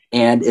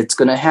 And it's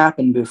going to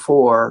happen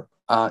before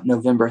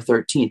November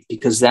 13th,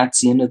 because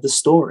that's the end of the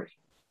story.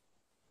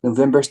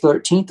 November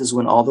 13th is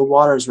when all the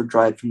waters were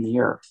dried from the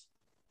earth.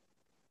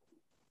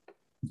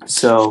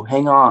 So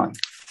hang on.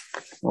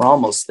 We're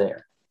almost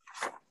there.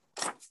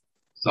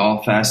 It's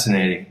all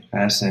fascinating.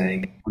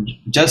 We're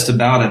just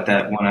about at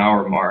that 1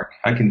 hour mark.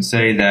 I can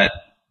say that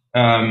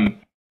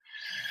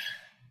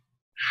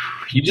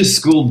you just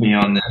schooled me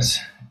on this,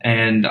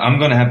 and I'm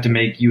going to have to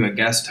make you a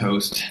guest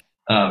host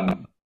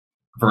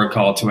for a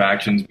call to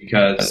actions,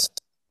 because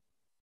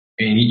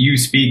you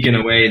speak in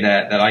a way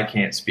that I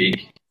can't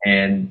speak.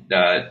 And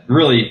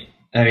really,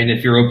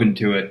 if you're open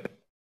to it,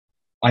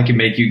 I can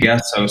make you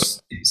guest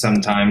host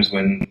sometimes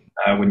when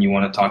you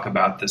want to talk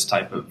about this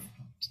type of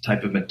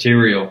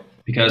material.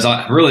 Because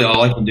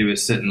all I can do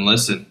is sit and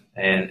listen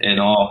and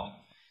all.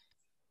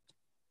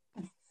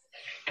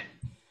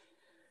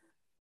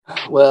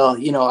 Well,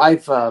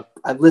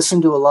 I've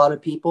listened to a lot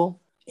of people,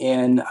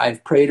 and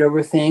I've prayed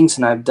over things,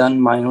 and I've done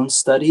my own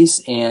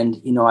studies.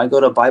 And I go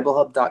to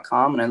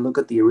BibleHub.com and I look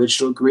at the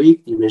original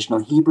Greek, the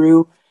original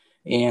Hebrew,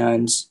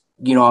 and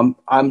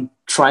I'm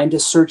trying to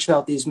search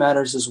out these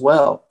matters as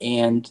well.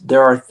 And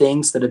there are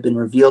things that have been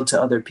revealed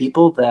to other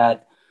people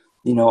that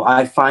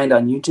I find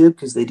on YouTube,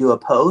 because they do a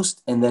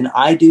post, and then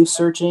I do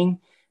searching,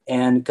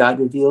 and God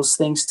reveals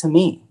things to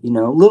me,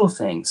 little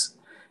things.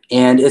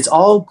 And it's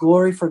all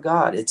glory for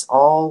God. It's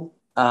all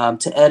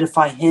to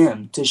edify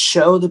him, to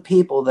show the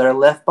people that are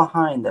left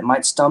behind that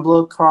might stumble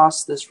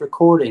across this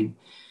recording.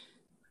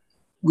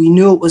 We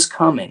knew it was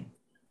coming.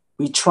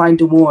 We tried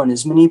to warn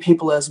as many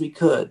people as we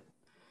could.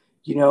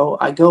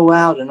 I go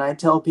out and I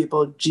tell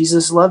people,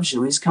 Jesus loves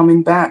you. He's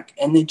coming back.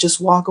 And they just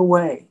walk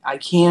away. I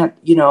can't,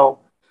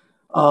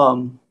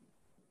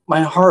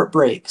 my heart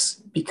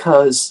breaks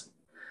because,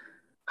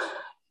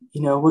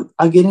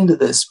 I'll get into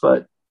this,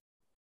 but,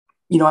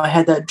 I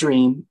had that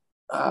dream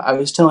I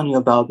was telling you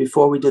about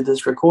before we did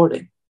this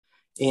recording,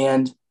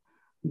 and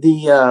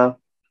the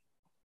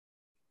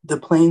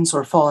planes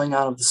were falling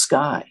out of the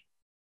sky.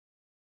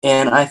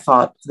 And I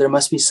thought there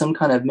must be some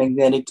kind of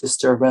magnetic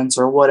disturbance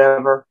or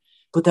whatever,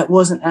 but that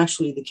wasn't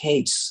actually the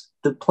case.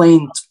 The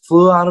plane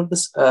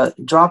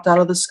dropped out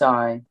of the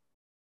sky,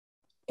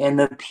 and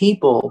the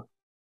people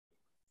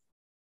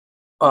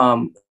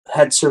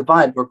had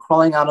survived, were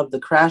crawling out of the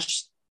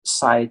crash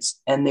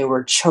sites, and they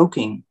were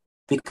choking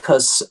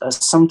because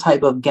some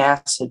type of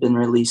gas had been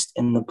released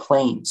in the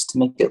planes to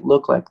make it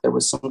look like there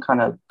was some kind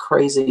of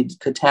crazy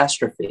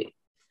catastrophe.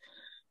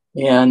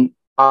 And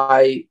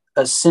I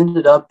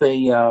ascended up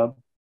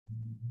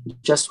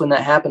just when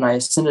that happened, I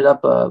ascended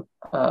up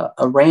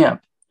a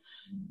ramp.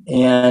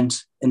 And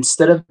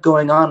instead of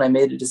going on, I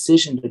made a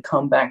decision to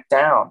come back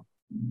down.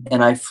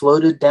 And I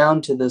floated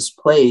down to this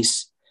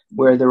place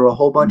where there were a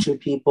whole bunch of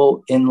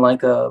people in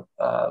like a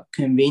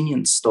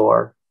convenience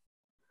store,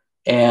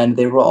 and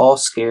they were all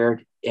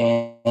scared.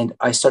 And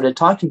I started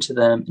talking to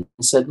them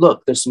and said,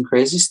 look, there's some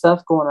crazy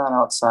stuff going on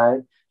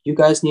outside. You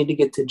guys need to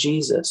get to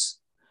Jesus.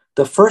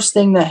 The first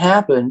thing that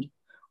happened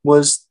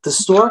was the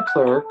store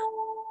clerk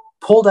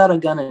pulled out a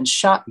gun and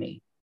shot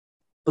me,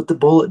 but the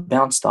bullet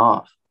bounced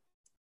off.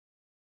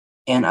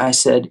 And I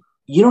said,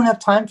 you don't have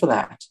time for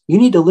that. You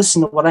need to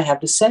listen to what I have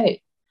to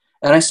say.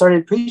 And I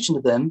started preaching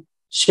to them,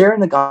 sharing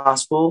the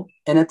gospel.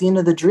 And at the end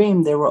of the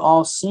dream, they were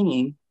all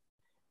singing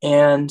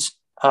and,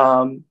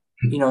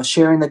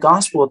 sharing the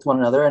gospel with one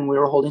another. And we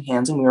were holding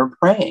hands and we were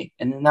praying.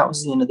 And then that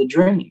was the end of the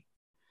dream.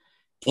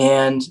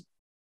 And,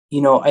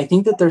 I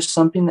think that there's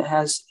something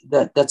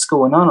that's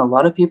going on. A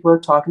lot of people are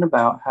talking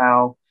about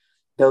how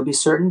there'll be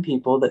certain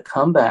people that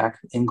come back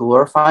in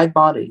glorified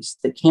bodies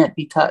that can't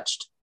be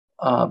touched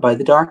by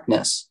the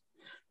darkness,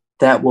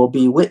 that will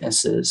be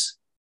witnesses.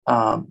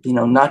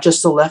 Not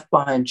just the left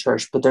behind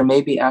church, but there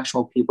may be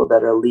actual people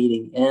that are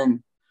leading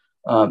in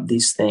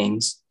these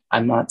things.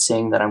 I'm not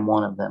saying that I'm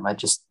one of them. I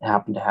just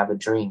happen to have a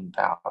dream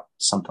about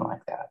something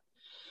like that.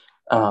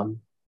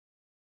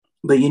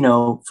 But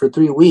for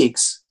 3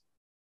 weeks,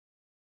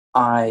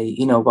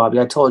 Bobby,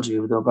 I told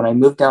you that when I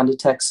moved down to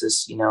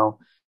Texas,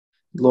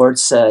 Lord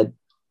said,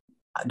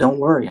 don't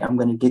worry, I'm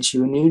going to get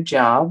you a new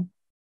job.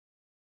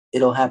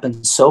 It'll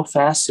happen so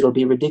fast, it'll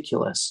be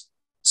ridiculous.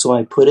 So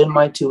I put in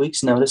my 2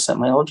 weeks notice at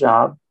my old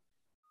job.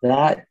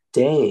 That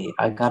day,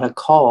 I got a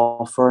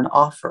call for an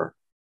offer,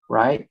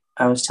 right?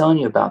 I was telling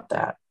you about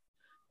that.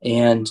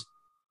 And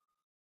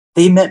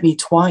they met me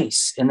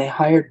twice and they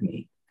hired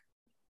me,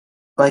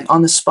 like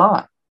on the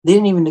spot. They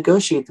didn't even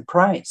negotiate the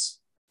price.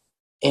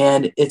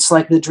 And it's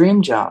like the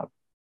dream job.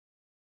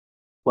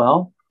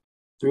 Well,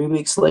 3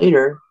 weeks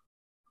later,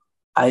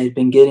 I had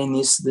been getting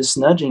this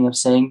nudging of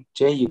saying,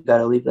 Jay, you got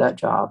to leave that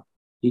job.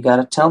 You got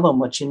to tell them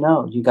what you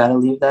know. You got to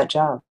leave that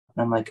job.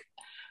 And I'm like,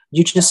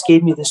 you just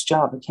gave me this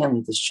job. I can't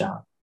leave this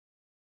job.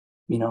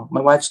 My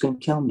wife's going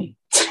to kill me.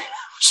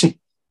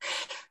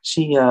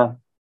 she doesn't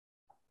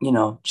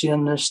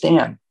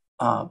understand.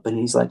 But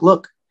he's like,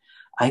 look,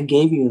 I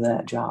gave you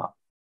that job.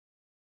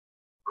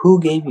 Who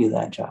gave you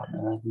that job? And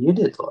I'm like, you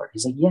did, Lord.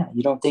 He's like, yeah,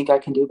 you don't think I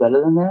can do better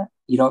than that?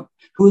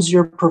 Who's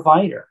your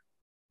provider?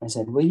 I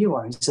said, well, you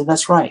are. He said,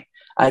 that's right.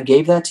 I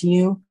gave that to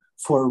you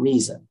for a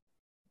reason.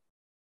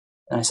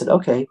 And I said,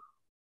 okay,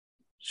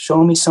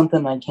 show me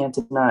something I can't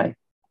deny.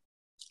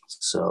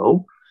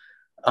 So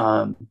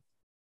the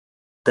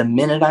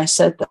minute I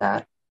said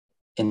that,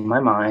 in my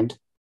mind,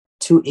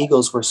 2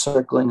 eagles were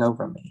circling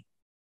over me,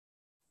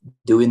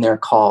 doing their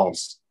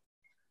calls.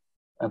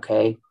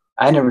 Okay.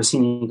 I never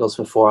seen eagles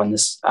before on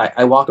this.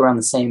 I walk around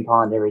the same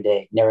pond every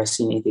day. Never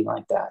seen anything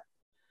like that.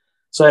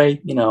 So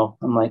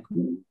I'm like,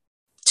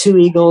 2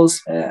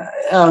 eagles.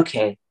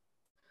 Okay.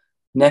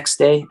 Next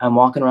day, I'm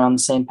walking around the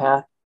same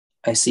path.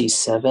 I see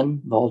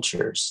 7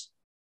 vultures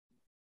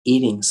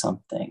eating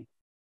something.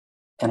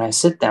 And I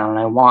sit down and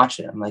I watch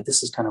it. I'm like,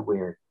 this is kind of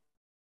weird.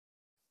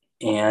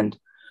 And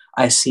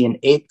I see an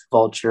 8th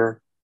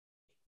vulture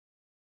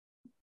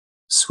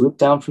swoop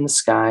down from the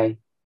sky,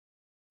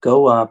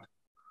 go up,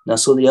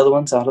 nestle the other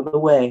ones out of the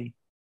way,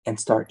 and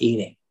start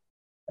eating.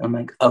 And I'm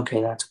like,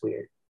 okay, that's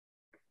weird.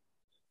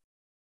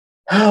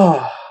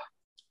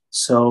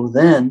 So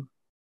then,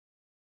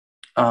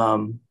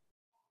 I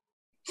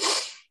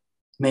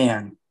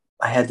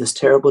had this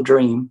terrible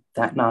dream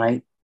that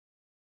night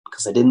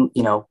because I didn't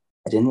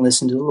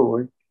listen to the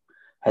Lord.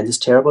 I had this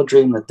terrible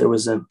dream that there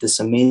was this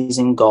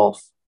amazing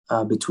gulf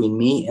between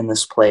me and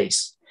this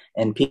place,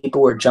 and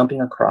people were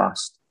jumping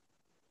across.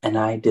 And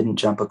I didn't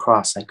jump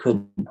across. I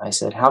couldn't. I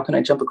said, how can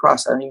I jump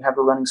across? I don't even have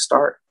a running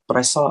start. But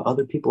I saw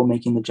other people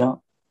making the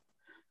jump.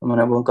 And when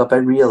I woke up, I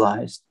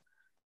realized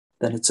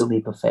that it's a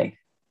leap of faith.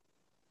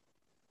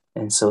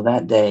 And so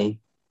that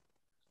day,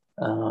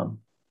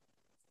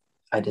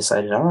 I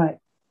decided, all right,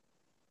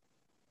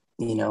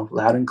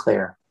 loud and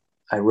clear.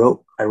 I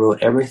wrote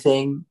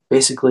everything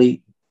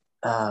basically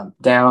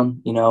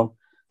down,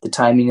 the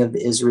timing of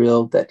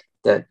Israel that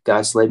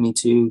God's led me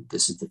to.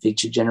 This is the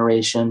future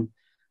generation.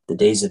 The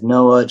days of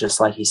Noah, just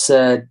like he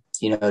said,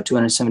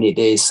 278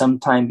 days,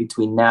 sometime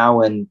between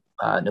now and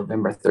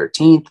November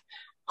 13th,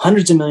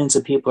 hundreds of millions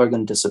of people are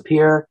going to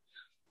disappear.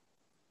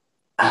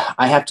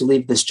 I have to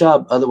leave this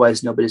job.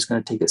 Otherwise, nobody's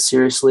going to take it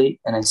seriously.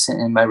 And I sent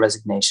in my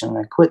resignation and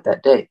I quit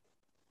that day.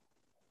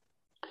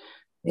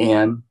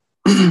 And,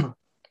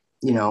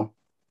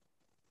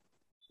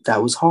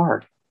 that was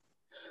hard.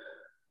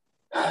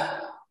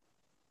 But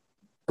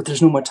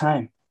there's no more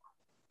time.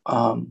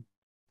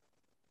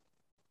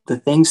 The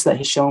things that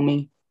he showed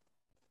me,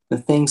 the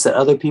things that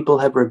other people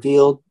have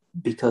revealed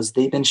because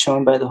they've been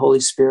shown by the Holy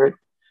Spirit,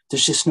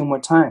 there's just no more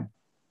time.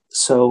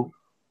 So,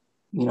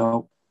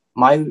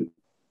 my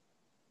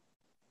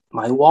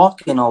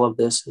walk in all of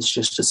this is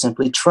just to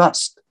simply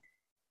trust.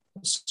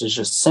 It's to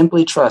just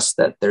simply trust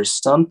that there's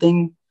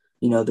something,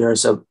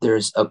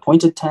 there's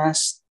appointed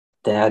tasks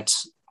that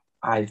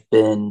I've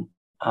been,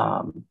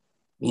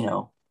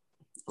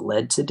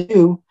 led to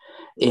do.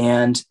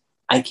 And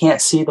I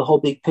can't see the whole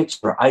big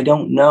picture. I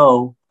don't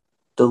know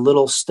the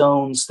little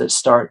stones that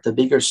start the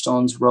bigger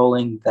stones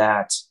rolling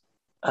that,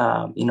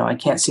 I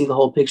can't see the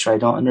whole picture. I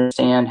don't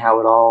understand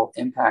how it all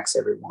impacts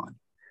everyone.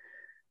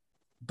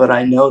 But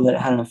I know that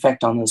it had an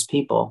effect on those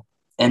people.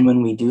 And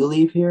when we do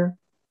leave here,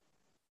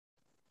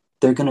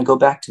 they're going to go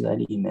back to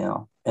that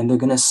email and they're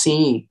going to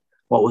see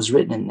what was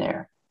written in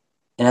there.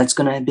 And it's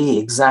going to be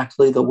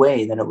exactly the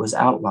way that it was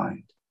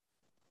outlined,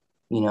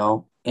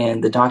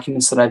 and the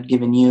documents that I've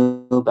given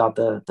you about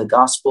the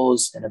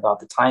Gospels and about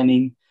the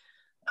timing,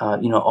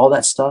 all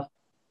that stuff,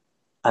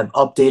 I've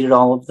updated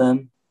all of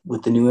them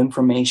with the new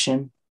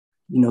information.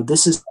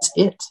 This is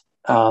it.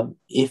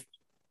 If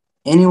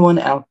anyone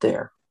out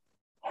there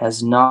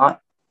has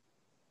not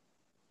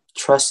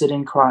trusted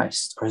in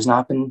Christ or has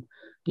not been,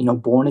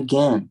 born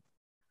again,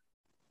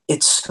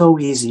 it's so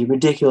easy,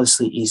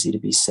 ridiculously easy to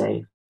be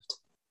saved.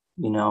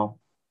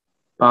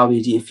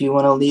 Bobby, if you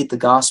want to lead the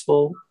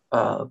gospel,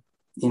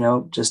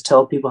 just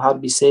tell people how to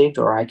be saved,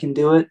 or I can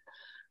do it.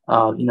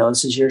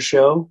 This is your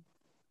show,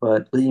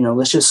 but,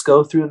 let's just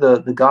go through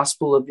the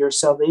gospel of your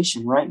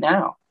salvation right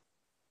now.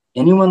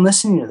 Anyone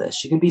listening to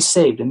this, you can be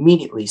saved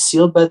immediately,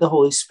 sealed by the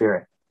Holy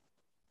Spirit,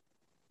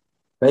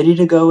 ready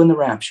to go in the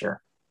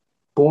rapture,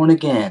 born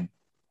again,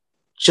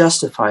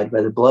 justified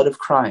by the blood of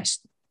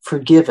Christ,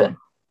 forgiven.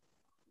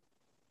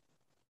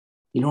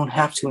 You don't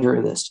have to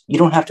endure this. You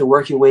don't have to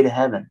work your way to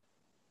heaven.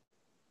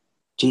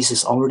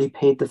 Jesus already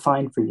paid the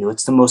fine for you.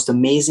 It's the most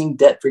amazing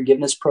debt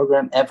forgiveness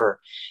program ever.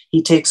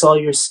 He takes all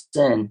your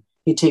sin.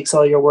 He takes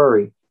all your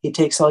worry. He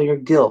takes all your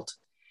guilt.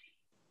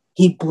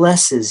 He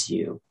blesses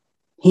you.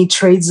 He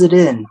trades it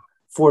in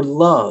for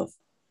love,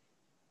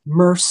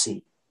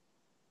 mercy,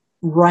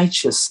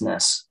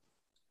 righteousness.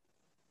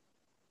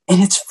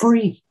 And it's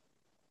free.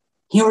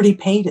 He already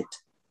paid it.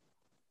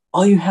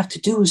 All you have to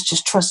do is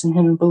just trust in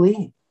him and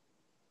believe.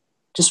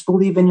 Just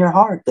believe in your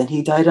heart that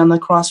he died on the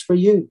cross for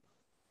you,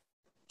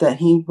 that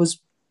he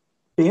was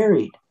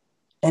buried,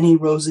 and he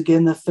rose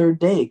again the third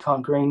day,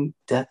 conquering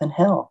death and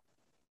hell.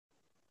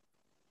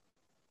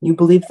 You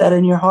believe that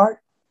in your heart,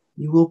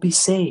 you will be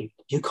saved.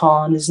 You call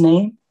on his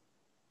name,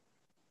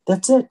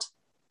 that's it.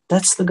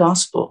 That's the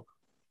gospel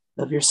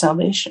of your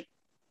salvation,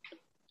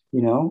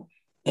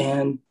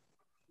 and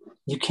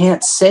you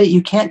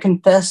can't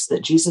confess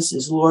that Jesus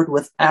is Lord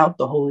without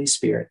the Holy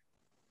Spirit.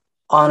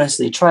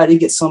 Honestly, try to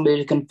get somebody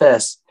to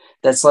confess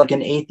that's like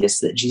an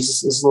atheist that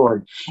Jesus is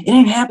Lord. It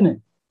ain't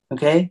happening,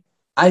 okay?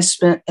 I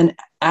spent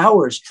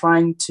hours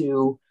trying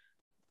to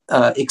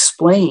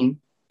explain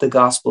the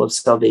gospel of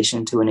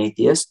salvation to an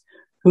atheist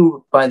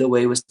who, by the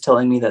way, was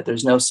telling me that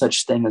there's no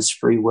such thing as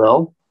free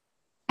will.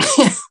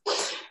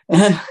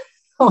 And I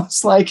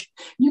was like,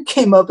 you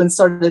came up and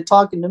started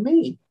talking to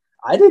me.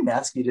 I didn't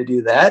ask you to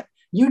do that.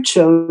 You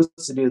chose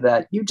to do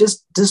that. You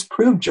just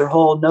disproved your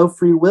whole no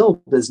free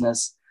will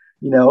business.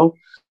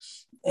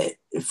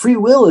 Free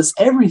will is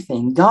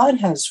everything. God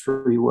has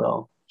free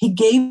will. He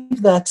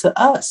gave that to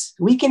us.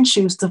 We can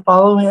choose to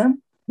follow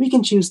him. We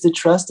can choose to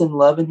trust and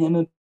love in him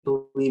and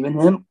believe in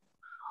him,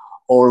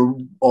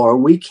 or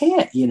we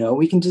can't.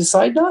 We can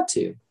decide not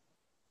to.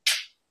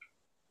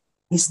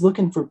 He's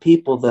looking for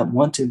people that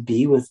want to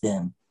be with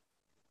him.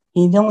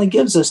 He only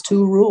gives us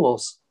 2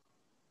 rules.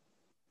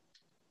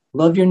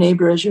 Love your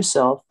neighbor as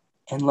yourself,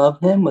 and love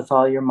him with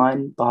all your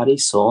mind, body,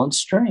 soul, and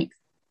strength.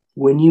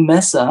 When you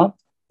mess up,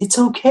 it's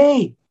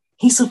okay.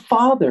 He's a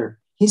father.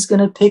 He's going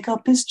to pick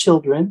up his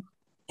children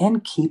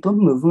and keep them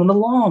moving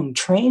along,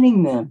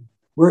 training them.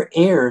 We're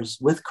heirs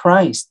with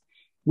Christ.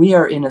 We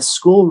are in a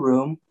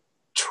schoolroom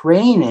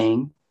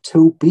training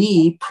to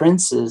be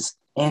princes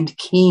and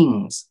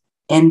kings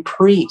and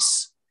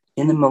priests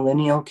in the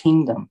millennial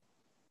kingdom.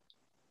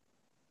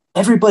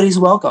 Everybody's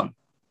welcome.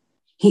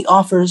 He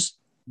offers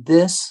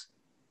this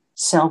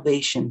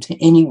salvation to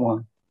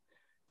anyone,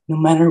 no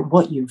matter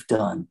what you've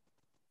done.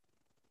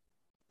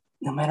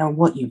 No matter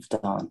what you've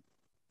done,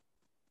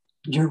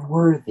 you're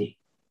worthy.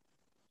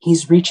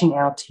 He's reaching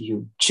out to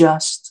you.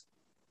 Just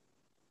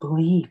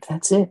believe.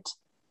 That's it.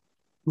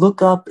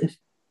 Look up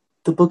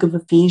the book of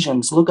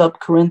Ephesians. Look up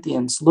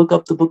Corinthians. Look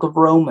up the book of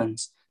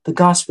Romans. The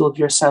gospel of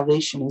your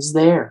salvation is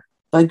there.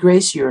 By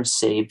grace you are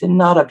saved, and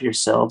not of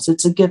yourselves.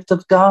 It's a gift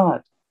of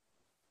God.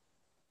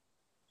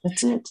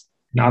 That's it.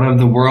 Not of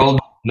the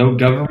world, no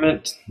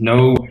government,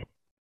 no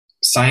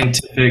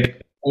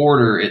scientific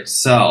order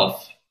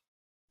itself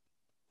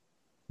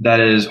that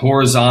is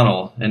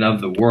horizontal and of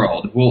the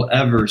world will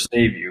ever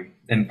save you.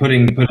 And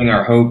putting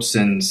our hopes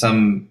in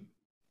some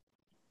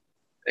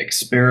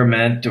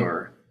experiment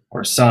or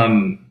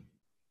some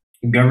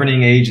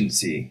governing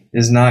agency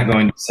is not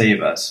going to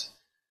save us.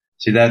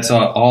 See, that's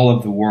all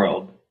of the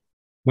world.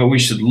 What we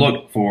should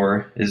look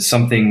for is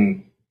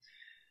something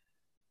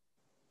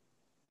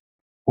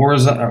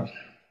horizontal,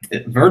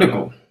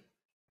 vertical,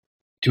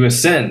 to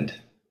ascend.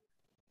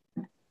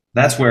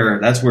 That's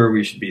where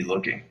we should be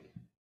looking.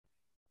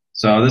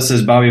 So this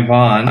is Bobby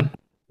Vaughn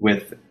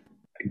with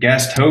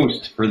guest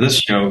host for this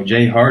show,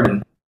 Jay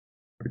Hardin,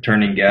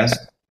 returning guest.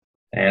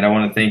 And I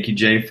want to thank you,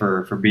 Jay,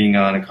 for being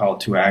on A Call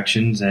to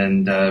Actions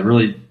and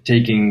really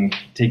taking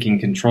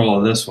control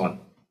of this one.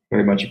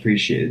 Very much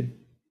appreciated.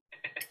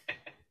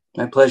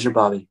 My pleasure,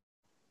 Bobby.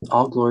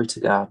 All glory to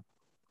God.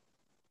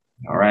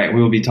 All right.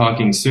 We will be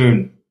talking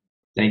soon.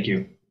 Thank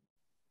you.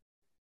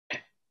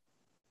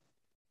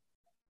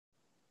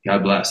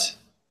 God bless.